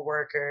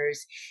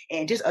co-workers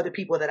and just other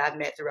people that I've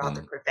met throughout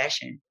the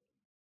profession.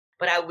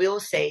 But I will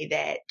say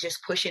that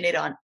just pushing it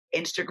on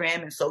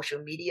Instagram and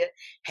social media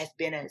has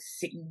been a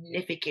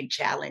significant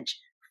challenge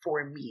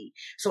for me.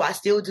 So I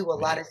still do a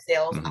lot of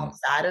sales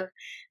outside of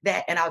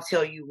that. And I'll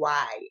tell you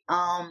why.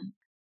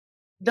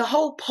 The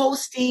whole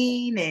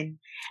posting, and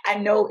I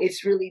know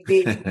it's really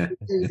big to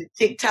do the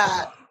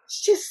TikTok.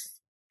 It's just,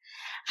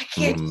 I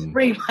can't just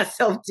bring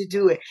myself to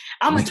do it.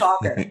 I'm a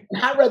talker. And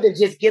I'd rather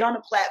just get on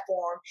a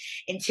platform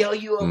and tell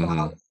you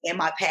about it. And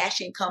my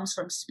passion comes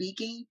from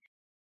speaking.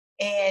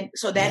 And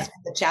so that's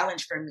the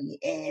challenge for me.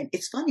 And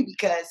it's funny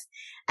because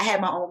I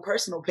have my own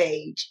personal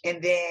page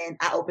and then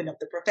I opened up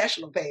the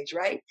professional page,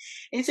 right?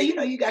 And so,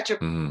 you got your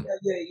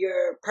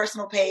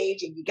personal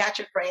page and you got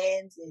your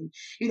friends and,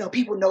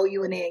 people know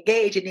you and they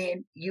engage. And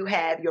then you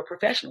have your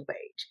professional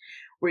page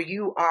where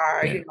you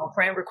are,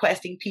 friend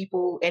requesting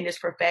people in this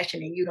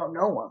profession and you don't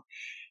know them.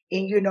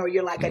 And,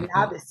 you're like a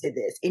novice to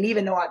this. And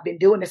even though I've been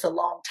doing this a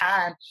long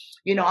time,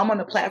 I'm on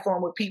a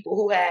platform with people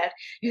who have,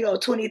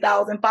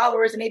 20,000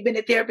 followers and they've been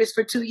a therapist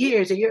for 2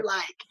 years. And you're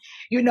like,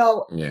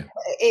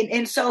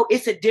 and so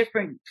it's a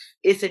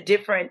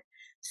different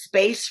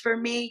space for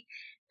me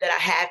that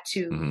I have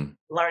to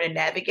learn and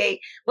navigate,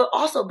 but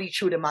also be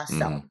true to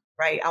myself,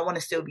 right? I want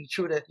to still be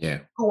true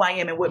to who I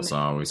am and what it's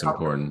always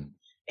important.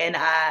 And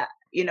I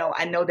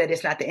know that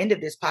it's not the end of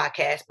this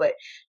podcast, but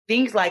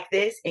things like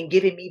this and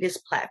giving me this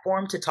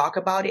platform to talk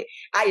about it,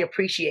 I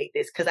appreciate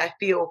this because I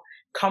feel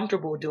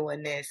comfortable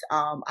doing this.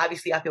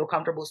 Obviously, I feel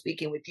comfortable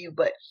speaking with you,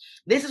 but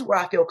this is where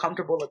I feel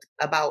comfortable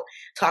about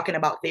talking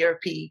about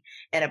therapy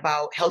and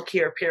about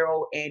healthcare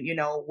apparel and,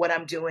 what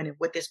I'm doing and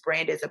what this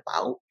brand is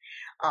about.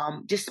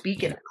 Just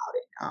speaking about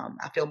it.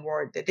 I feel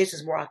that this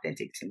is more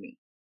authentic to me.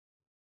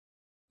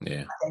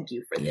 Yeah. Thank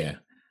you for that. Yeah.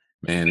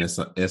 Man, it's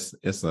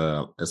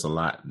a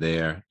lot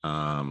there.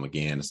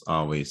 Again, it's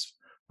always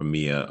for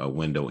me a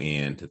window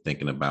in to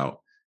thinking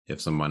about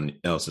if someone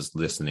else is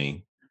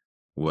listening,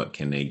 what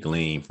can they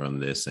glean from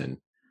this, and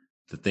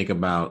to think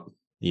about,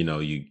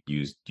 you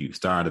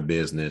start a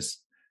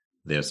business.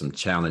 There's some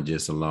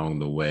challenges along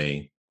the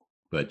way,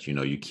 but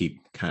you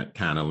keep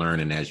kind of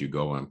learning as you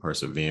go and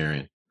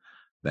persevering.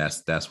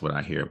 That's what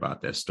I hear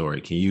about that story.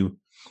 Can you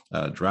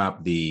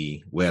drop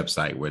the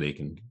website where they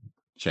can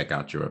check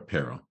out your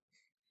apparel?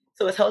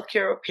 So it's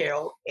Healthcare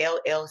Apparel,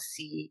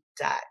 LLC.com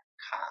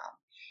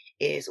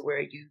is where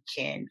you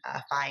can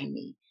find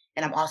me.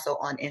 And I'm also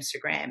on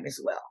Instagram as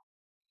well.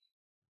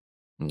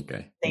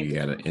 Okay. You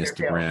got an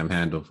Instagram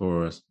handle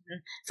for us?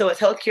 So it's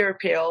Healthcare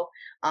Apparel,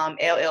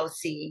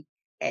 LLC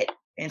at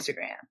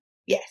Instagram.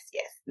 Yes.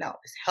 No,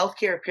 it's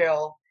Healthcare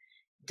Apparel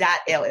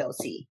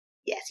 .LLC.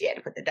 Yes, you had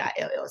to put the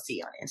 .LLC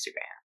on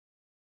Instagram.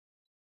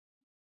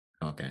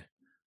 Okay.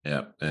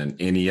 Yep. And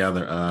any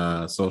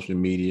other social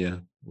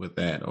media with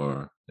that,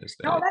 or is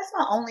that? No, that's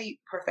my only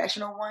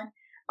professional one.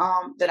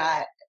 That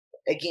I,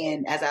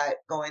 again, as I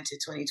go into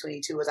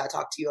 2022, as I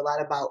talk to you a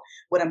lot about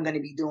what I'm going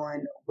to be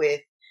doing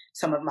with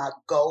some of my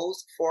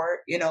goals for,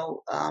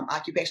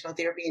 occupational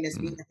therapy and as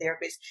being a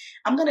therapist,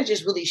 I'm going to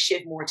just really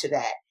shift more to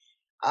that.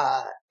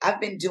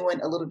 I've been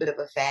doing a little bit of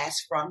a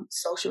fast from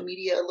social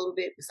media a little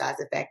bit, besides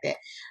the fact that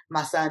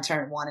my son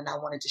turned 1 and I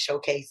wanted to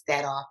showcase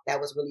that off. That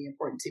was really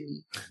important to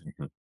me.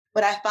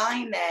 But I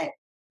find that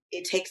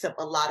it takes up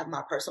a lot of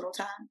my personal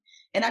time.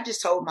 And I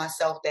just told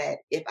myself that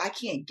if I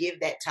can't give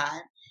that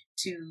time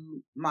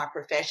to my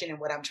profession and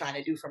what I'm trying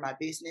to do for my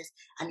business,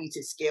 I need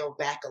to scale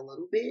back a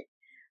little bit.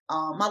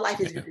 My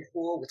life is very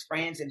full with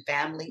friends and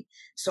family.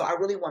 So I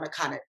really want to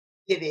kind of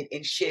pivot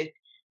and shift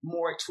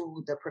more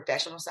to the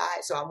professional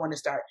side. So I want to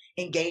start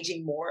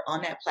engaging more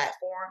on that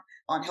platform,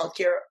 on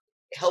healthcare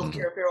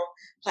apparel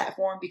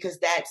platform, because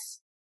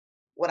that's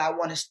what I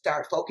want to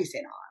start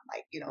focusing on.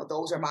 Like,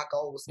 those are my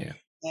goals. Yeah.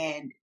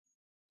 And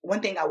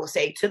one thing I will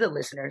say to the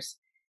listeners,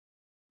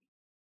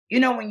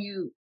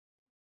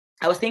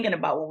 I was thinking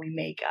about when we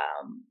make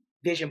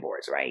vision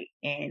boards, right?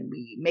 And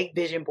we make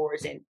vision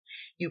boards and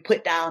you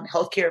put down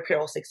healthcare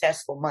apparel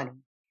successful money.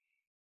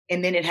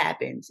 And then it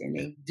happens and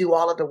they do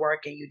all of the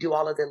work and you do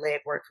all of the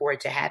legwork for it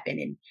to happen.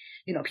 And,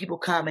 people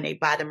come and they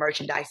buy the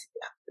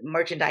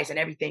merchandise and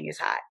everything is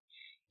hot.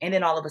 And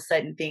then all of a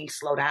sudden things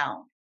slow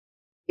down.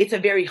 It's a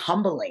very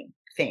humbling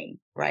thing,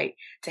 right?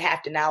 To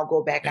have to now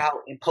go back out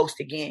and post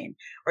again,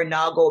 or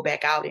now go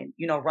back out and,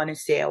 run a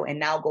sale and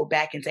now go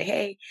back and say,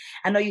 hey,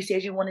 I know you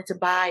said you wanted to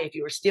buy if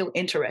you were still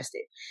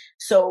interested.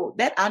 So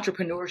that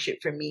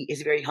entrepreneurship for me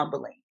is very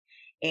humbling.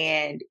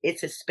 And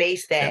it's a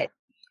space that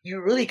you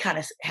really kind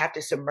of have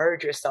to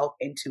submerge yourself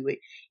into it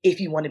if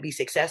you want to be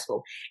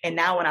successful. And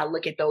now when I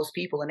look at those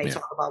people and they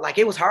talk about like,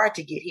 it was hard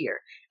to get here,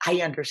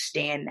 I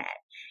understand that.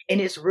 And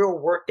it's real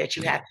work that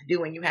you have to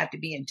do and you have to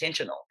be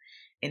intentional.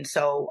 And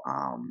so,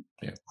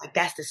 like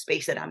that's the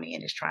space that I'm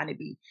in, is trying to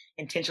be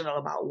intentional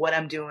about what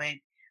I'm doing,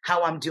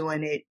 how I'm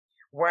doing it,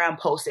 where I'm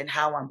posting,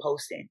 how I'm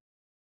posting.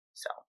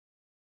 So.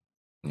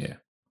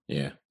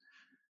 Yeah.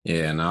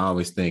 And I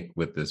always think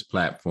with this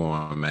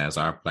platform, as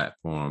our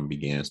platform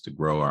begins to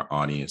grow, our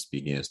audience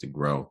begins to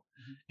grow,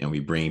 and we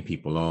bring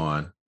people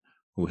on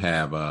who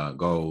have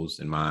goals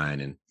in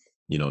mind and,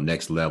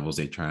 next levels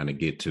they're trying to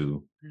get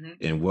to.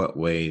 In what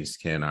ways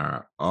can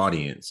our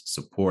audience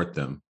support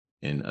them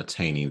in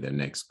attaining their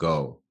next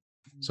goal?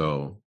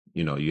 So,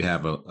 you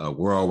have a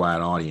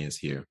worldwide audience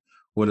here.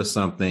 What are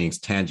some things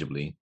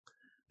tangibly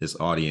this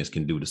audience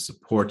can do to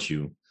support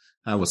you?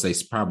 I would say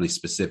probably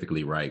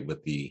specifically, right,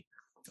 with the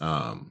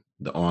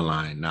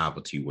online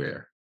novelty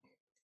wear.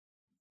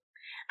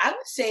 I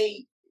would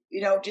say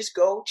just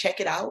go check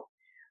it out.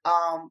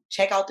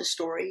 Check out the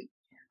story.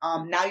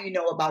 Now you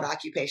know about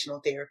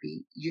occupational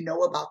therapy. You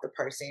know about the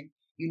person.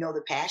 You know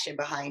the passion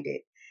behind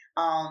it.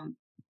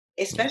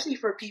 Especially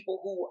for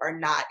people who are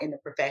not in the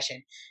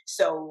profession.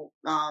 So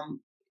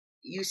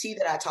you see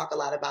that I talk a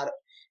lot about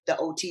the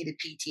OT, the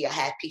PT. I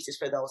have pieces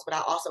for those, but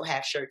I also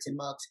have shirts and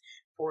mugs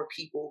for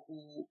people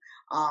who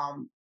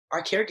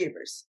are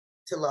caregivers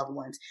to loved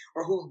ones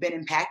or who've been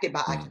impacted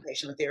by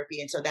occupational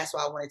therapy. And so that's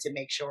why I wanted to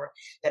make sure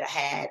that I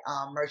had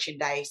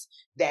merchandise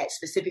that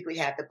specifically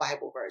have the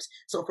Bible verse.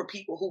 So for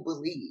people who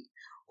believe,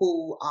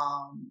 who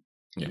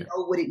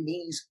know what it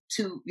means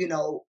to,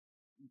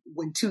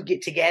 when two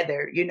get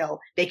together,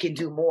 they can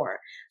do more.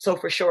 So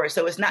for sure.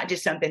 So it's not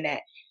just something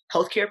that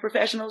healthcare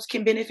professionals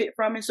can benefit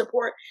from and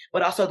support,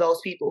 but also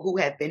those people who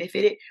have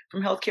benefited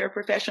from healthcare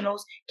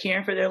professionals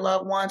caring for their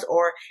loved ones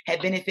or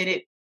have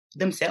benefited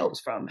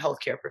themselves from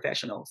healthcare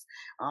professionals,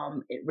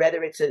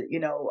 whether it's a,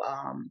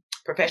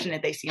 profession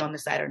that they see on the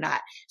site or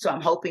not. So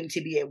I'm hoping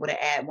to be able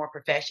to add more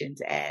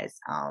professions as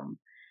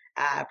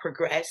I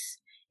progress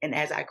and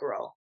as I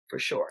grow, for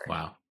sure.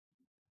 Wow.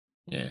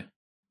 Yeah.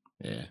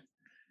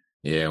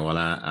 Well,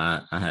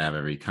 I have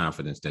every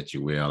confidence that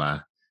you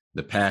will.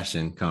 The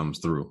passion comes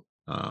through.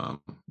 I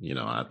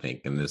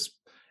think in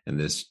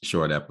this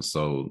short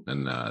episode,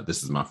 and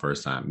this is my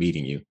first time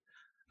meeting you,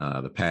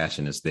 the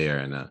passion is there.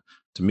 And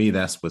to me,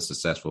 that's what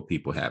successful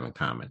people have in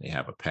common. They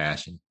have a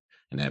passion,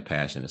 and that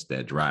passion is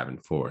their driving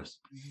force.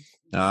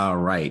 Mm-hmm. All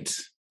right.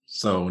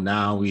 So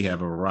now we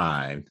have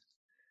arrived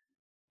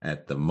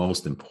at the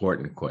most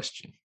important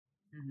question.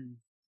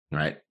 Mm-hmm.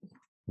 Right?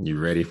 You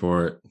ready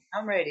for it?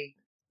 I'm ready.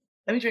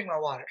 Let me drink my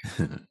water.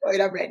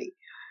 Wait, I'm ready.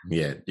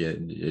 Yeah.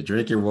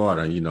 Drink your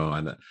water.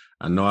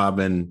 I know I've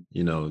been,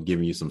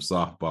 giving you some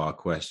softball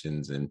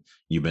questions and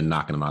you've been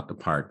knocking them out the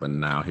park, but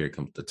now here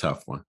comes the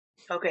tough one.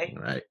 Okay.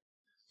 All right.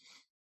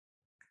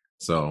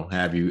 So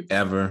have you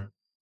ever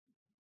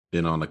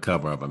been on the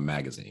cover of a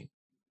magazine?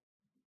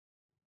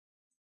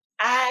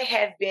 I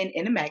have been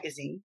in a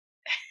magazine.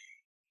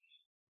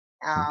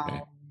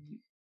 Okay.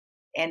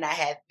 And I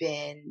have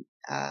been,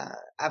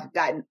 I've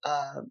gotten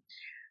a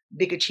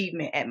big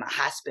achievement at my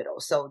hospital.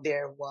 So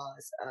there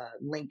was a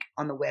link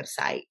on the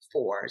website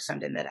for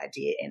something that I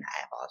did. And I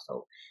have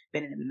also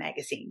been in a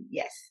magazine.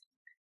 Yes.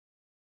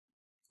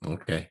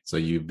 Okay. So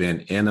you've been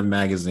in a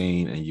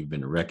magazine and you've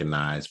been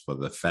recognized for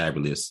the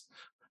fabulous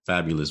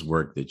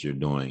work that you're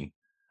doing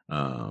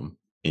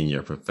in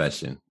your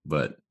profession,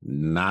 but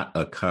not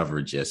a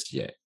cover just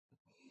yet.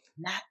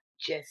 Not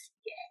just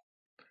yet.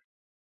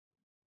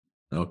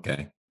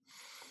 Okay.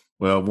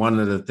 Well, one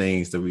of the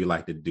things that we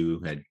like to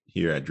do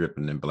here at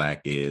Dripping in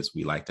Black is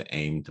we like to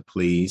aim to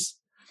please.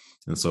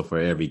 And so for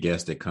every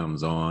guest that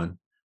comes on,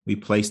 we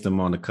place them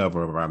on the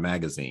cover of our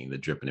magazine, the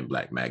Dripping in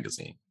Black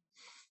magazine.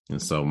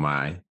 And so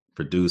my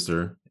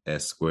producer,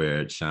 S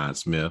Squared, Sean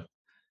Smith,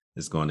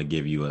 is going to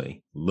give you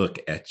a look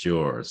at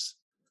yours.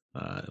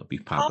 It'll be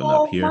popping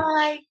up here. Oh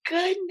my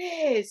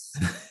goodness.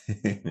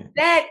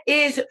 That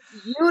is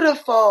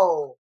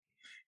beautiful.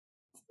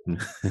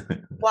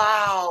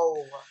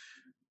 Wow.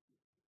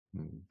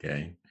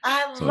 Okay.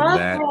 I so love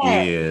that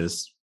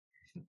is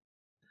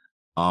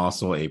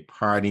also a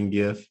parting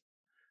gift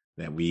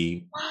that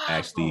we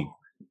actually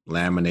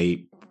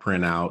laminate,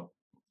 print out,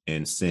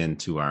 and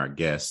send to our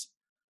guests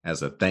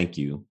as a thank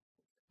you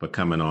for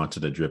coming on to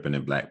the Dripping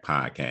in Black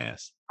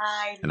podcast.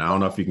 I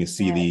don't know if you can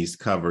see these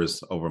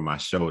covers over my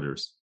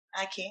shoulders.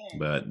 I can.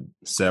 But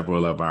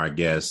several of our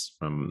guests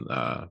from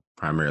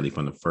primarily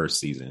from the first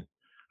season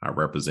are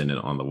represented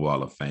on the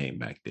Wall of Fame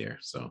back there.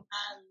 So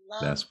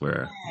that's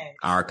where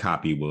our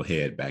copy will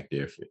head back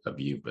there of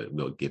you, but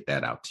we'll get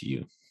that out to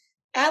you.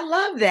 I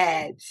love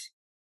that.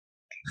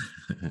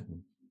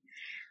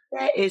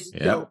 That is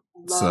dope.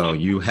 So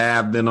you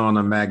have been on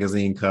a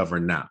magazine cover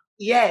now.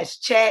 Yes,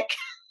 check.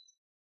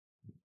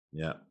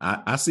 Yeah,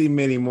 I see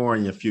many more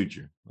in your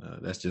future.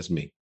 That's just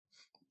me.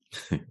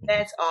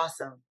 That's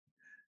awesome.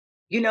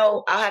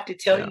 I'll have to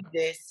tell you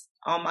this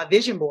on my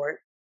vision board.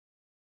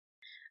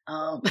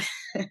 I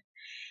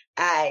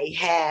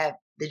have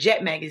the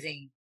Jet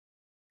magazine.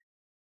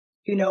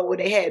 Where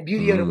they had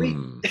Beauty of the Week.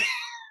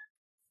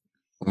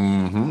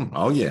 Mm-hmm.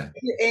 Oh yeah.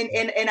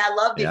 And I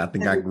loved it. Yeah, I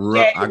think I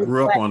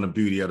grew up on the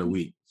Beauty of the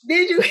Week.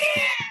 Did you?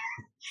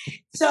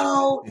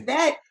 So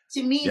that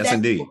to me, yes, that's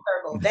indeed.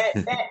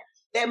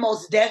 That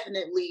most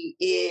definitely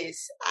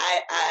is.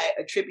 I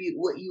attribute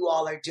what you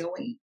all are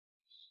doing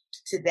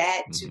to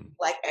that, to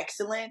Black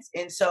excellence,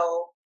 and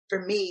so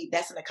for me,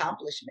 that's an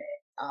accomplishment.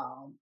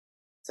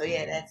 So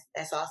yeah,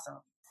 that's awesome.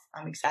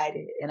 I'm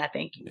excited, and I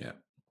thank you. Yeah.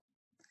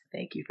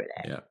 Thank you for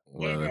that. Yeah.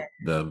 Well,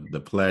 the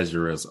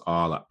pleasure is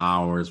all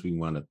ours. We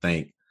want to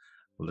thank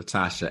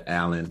Latasha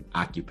Allen,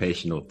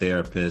 occupational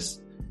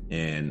therapist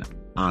and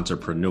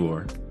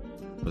entrepreneur,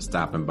 for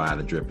stopping by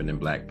the Dripping in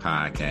Black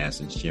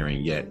podcast and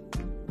sharing yet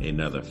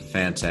another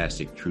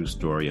fantastic true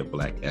story of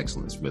Black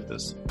excellence with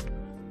us.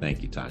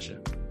 Thank you,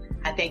 Tasha.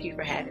 I thank you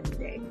for having me,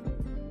 Dave.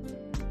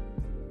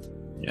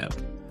 Yeah.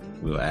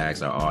 We'll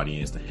ask our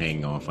audience to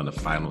hang on for the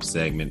final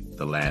segment,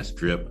 The Last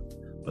Drip,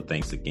 But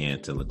thanks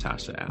again to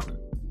Latasha Allen.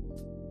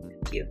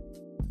 Thank you.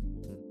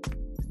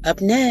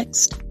 Up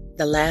next,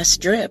 The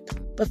Last Drip.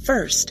 But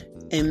first,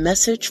 a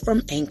message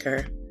from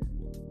Anchor.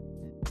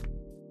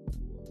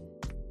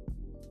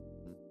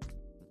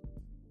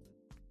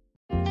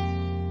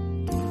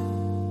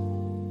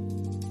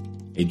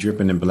 A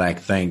Dripping in Black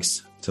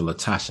thanks to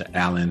Latasha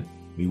Allen.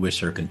 We wish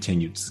her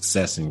continued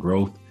success and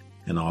growth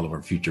in all of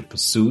her future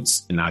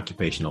pursuits in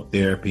occupational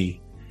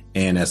therapy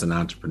and as an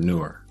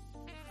entrepreneur.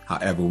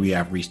 However, we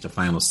have reached the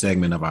final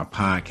segment of our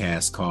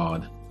podcast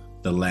called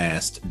The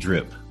Last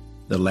Drip.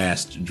 The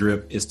Last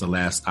Drip is the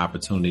last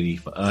opportunity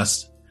for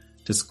us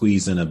to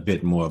squeeze in a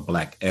bit more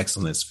Black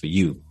excellence for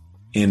you.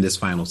 In this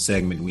final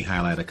segment, we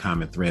highlight a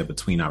common thread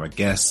between our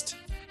guest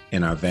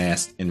and our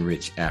vast and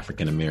rich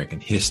African American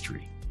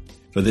history.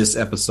 For this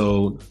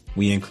episode,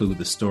 we include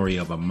the story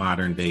of a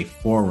modern-day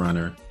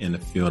forerunner in the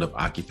field of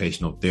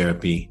occupational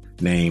therapy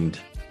named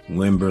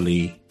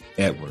Wimberly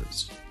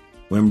Edwards.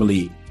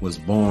 Wimberly was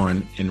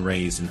born and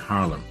raised in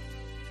Harlem.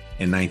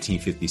 In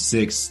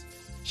 1956,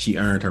 she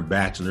earned her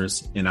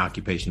bachelor's in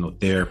occupational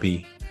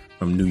therapy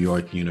from New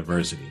York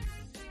University.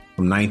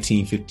 From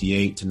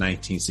 1958 to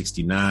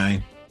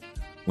 1969,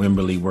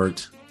 Wimberly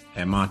worked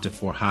at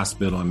Montefiore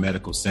Hospital and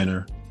Medical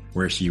Center,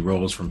 where she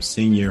rose from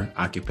senior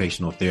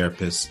occupational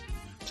therapist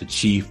to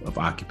chief of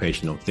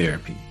occupational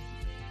therapy.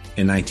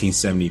 In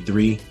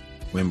 1973,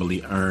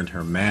 Wimberly earned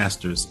her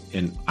master's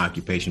in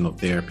occupational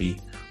therapy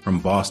from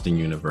Boston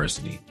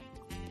University.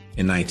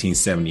 In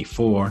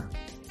 1974,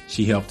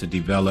 she helped to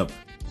develop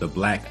the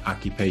Black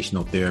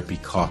Occupational Therapy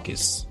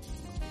Caucus.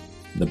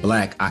 The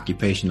Black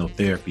Occupational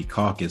Therapy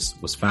Caucus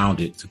was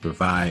founded to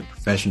provide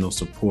professional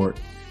support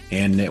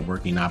and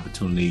networking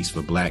opportunities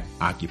for Black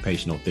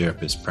occupational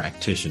therapist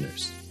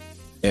practitioners.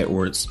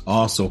 Edwards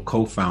also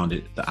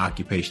co-founded the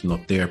occupational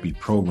therapy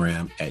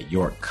program at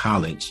York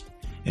College,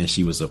 and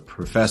she was a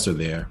professor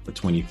there for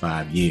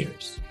 25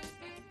 years.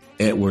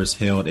 Edwards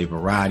held a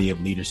variety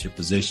of leadership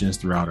positions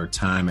throughout her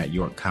time at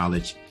York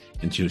College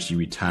until she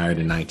retired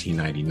in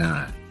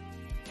 1999.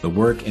 The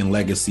work and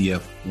legacy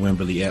of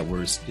Wimberly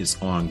Edwards is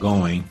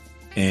ongoing,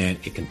 and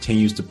it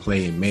continues to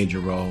play a major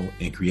role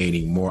in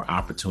creating more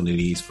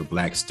opportunities for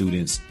Black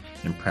students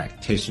and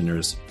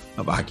practitioners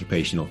of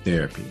occupational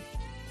therapy.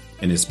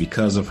 And it's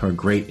because of her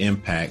great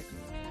impact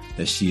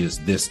that she is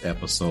this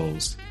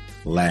episode's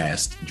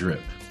last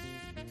drip.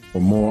 For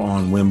more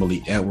on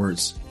Wimberly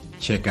Edwards,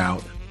 check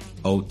out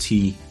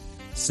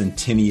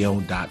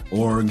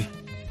otcentennial.org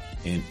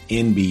and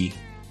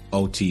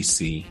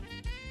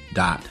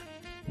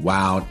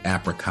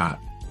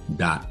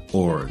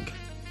nbotc.wildapricot.org.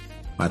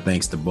 My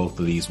thanks to both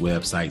of these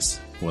websites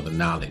for the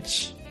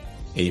knowledge.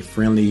 A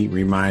friendly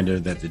reminder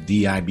that the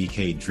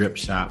DIBK Drip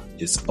Shop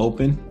is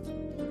open.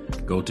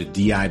 Go to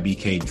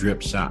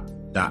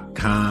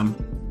dibkdripshop.com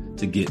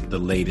to get the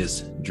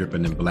latest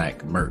Drippin' in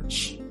Black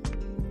merch.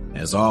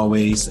 As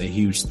always, a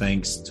huge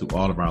thanks to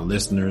all of our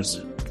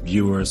listeners,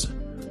 viewers,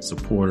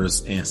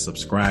 supporters, and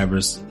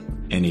subscribers,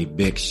 and a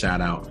big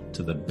shout out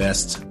to the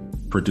best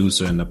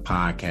producer in the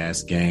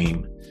podcast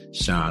game,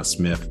 Sean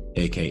Smith,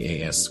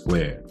 aka S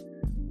Squared.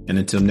 And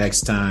until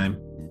next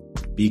time,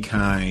 be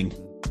kind,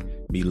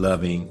 be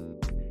loving,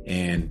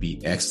 and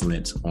be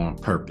excellent on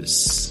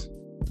purpose.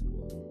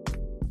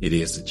 It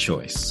is a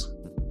choice.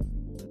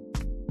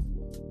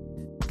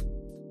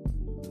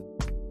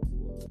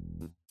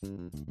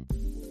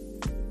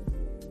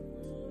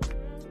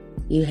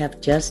 You have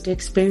just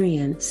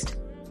experienced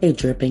a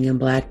Dripping in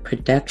Black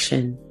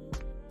production.